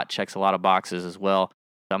lot. Checks a lot of boxes as well.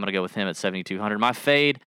 So I'm going to go with him at 7,200. My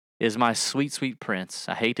fade is my sweet, sweet prince.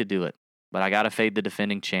 I hate to do it, but I got to fade the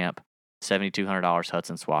defending champ. $7,200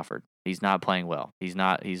 Hudson Swafford. He's not playing well. He's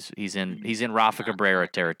in Rafa Cabrera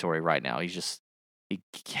territory right now. He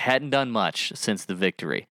hadn't done much since the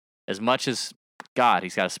victory. As much as God,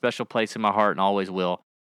 he's got a special place in my heart and always will.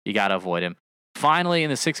 You got to avoid him. Finally,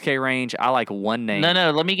 in the 6K range, I like one name.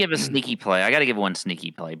 No. Let me give a sneaky play. I got to give one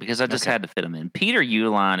sneaky play because I just had to fit him in. Peter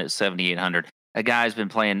Uihlein at 7,800. A guy's been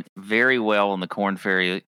playing very well on the Korn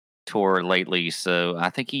Ferry Tour lately, so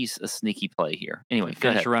I think he's a sneaky play here. Anyway, go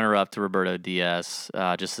ahead. Runner-up to Roberto Diaz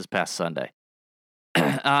just this past Sunday.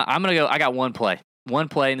 I'm going to go. I got one play. One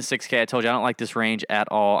play in the 6K. I told you I don't like this range at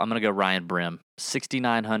all. I'm going to go Ryan Brehm.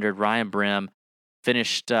 6,900. Ryan Brehm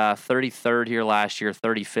finished 33rd here last year,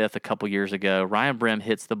 35th a couple years ago. Ryan Brehm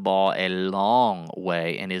hits the ball a long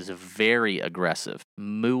way and is very aggressive.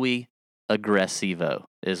 Muy aggressivo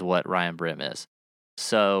is what Ryan Brehm is.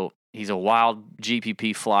 So he's a wild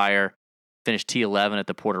GPP flyer. Finished T11 at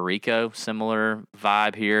the Puerto Rico. Similar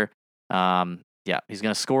vibe here. He's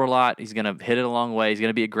going to score a lot. He's going to hit it a long way. He's going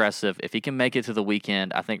to be aggressive. If he can make it to the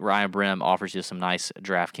weekend, I think Ryan Brehm offers you some nice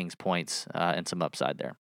DraftKings points and some upside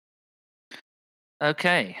there.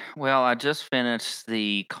 Okay. Well, I just finished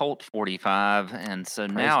the Colt 45, and so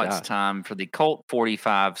now it's time for the Colt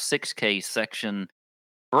 45 6K section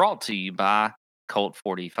brought to you by Colt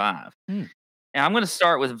 45. And I'm going to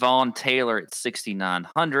start with Vaughn Taylor at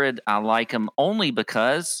 6,900. I like him only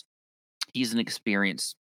because he's an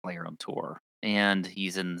experienced player on tour, and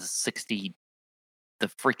he's in the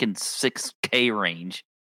freaking 6K range.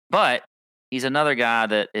 But he's another guy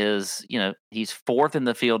that is, he's 4th in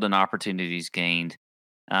the field in opportunities gained.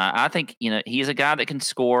 I think, he's a guy that can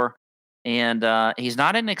score, and he's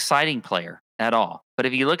not an exciting player at all. But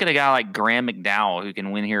if you look at a guy like Graham McDowell, who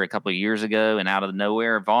can win here a couple of years ago and out of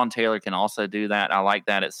nowhere, Vaughn Taylor can also do that. I like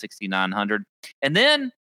that at 6,900. And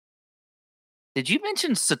then, did you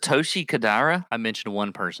mention Satoshi Kadira? I mentioned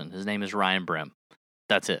one person. His name is Ryan Brehm.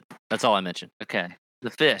 That's it. That's all I mentioned. Okay. The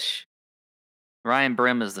fish. Ryan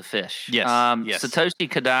Brehm is the fish. Yes. Yes. Satoshi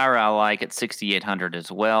Kadira I like at 6,800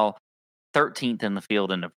 as well. 13th in the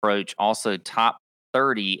field in approach. Also top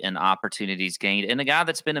 30 in opportunities gained. And a guy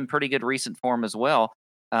that's been in pretty good recent form as well.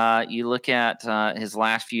 You look at his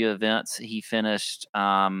last few events. He finished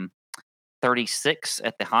 36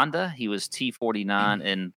 at the Honda. He was T49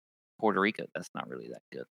 in Puerto Rico. That's not really that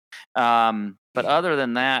good. But other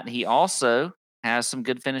than that, he also has some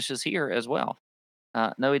good finishes here as well.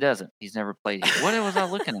 No, he doesn't. He's never played here. What was I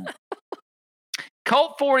looking at?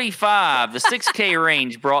 Colt 45, the 6K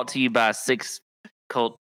range, brought to you by 6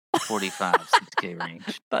 Colt 45, 6K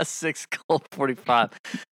range. By 6 Colt 45.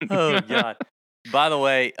 Oh, God. By the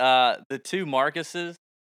way, the two Marcuses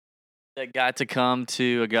that got to come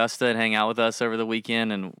to Augusta and hang out with us over the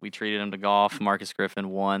weekend, and we treated them to golf. Marcus Griffin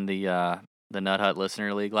won the Nut Hut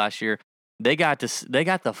Listener League last year. They got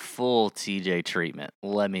the full TJ treatment,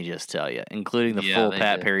 let me just tell you, including the full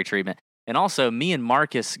Pat Perry treatment. And also, me and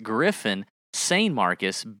Marcus Griffin, Sane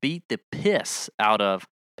Marcus, beat the piss out of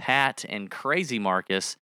Pat and Crazy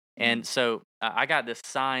Marcus. And so I got this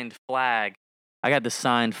signed flag. I got the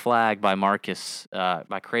signed flag by Marcus,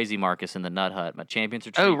 by Crazy Marcus in the Nut Hut. My Champions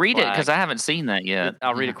Retreat. Oh, read it, flag. because I haven't seen that yet.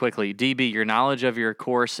 I'll read it quickly. DB, your knowledge of your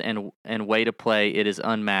course and way to play, it is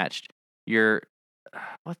unmatched. Your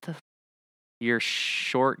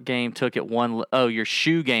short game took it your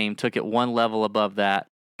shoe game took it one level above that.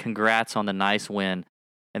 Congrats on the nice win.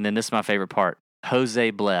 And then this is my favorite part.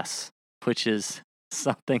 Jose Bless, which is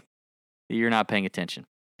something you're not paying attention.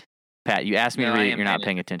 Pat, you asked me to read it. You're not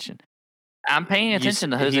paying attention. I'm paying attention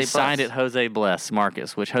to Jose Bless. He signed it Jose Bless,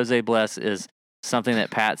 Marcus, which Jose Bless is something that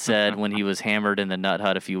Pat said when he was hammered in the Nut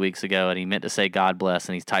Hut a few weeks ago, and he meant to say God bless,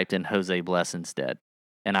 and he's typed in Jose Bless instead.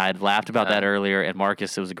 And I had laughed about that earlier, and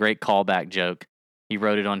Marcus, it was a great callback joke. He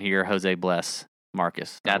wrote it on here, Jose Bless,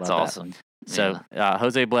 Marcus. That's awesome. That. So,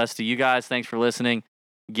 Jose Bless to you guys. Thanks for listening.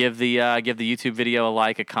 Give the YouTube video a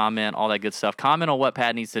like, a comment, all that good stuff. Comment on what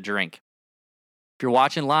Pat needs to drink. If you're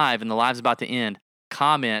watching live and the live's about to end,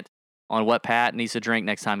 comment on what Pat needs to drink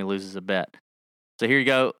next time he loses a bet. So here you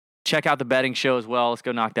go. Check out the betting show as well. Let's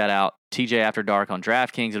go knock that out. TJ After Dark on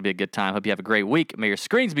DraftKings. It'll be a good time. Hope you have a great week. May your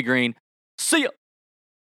screens be green. See ya.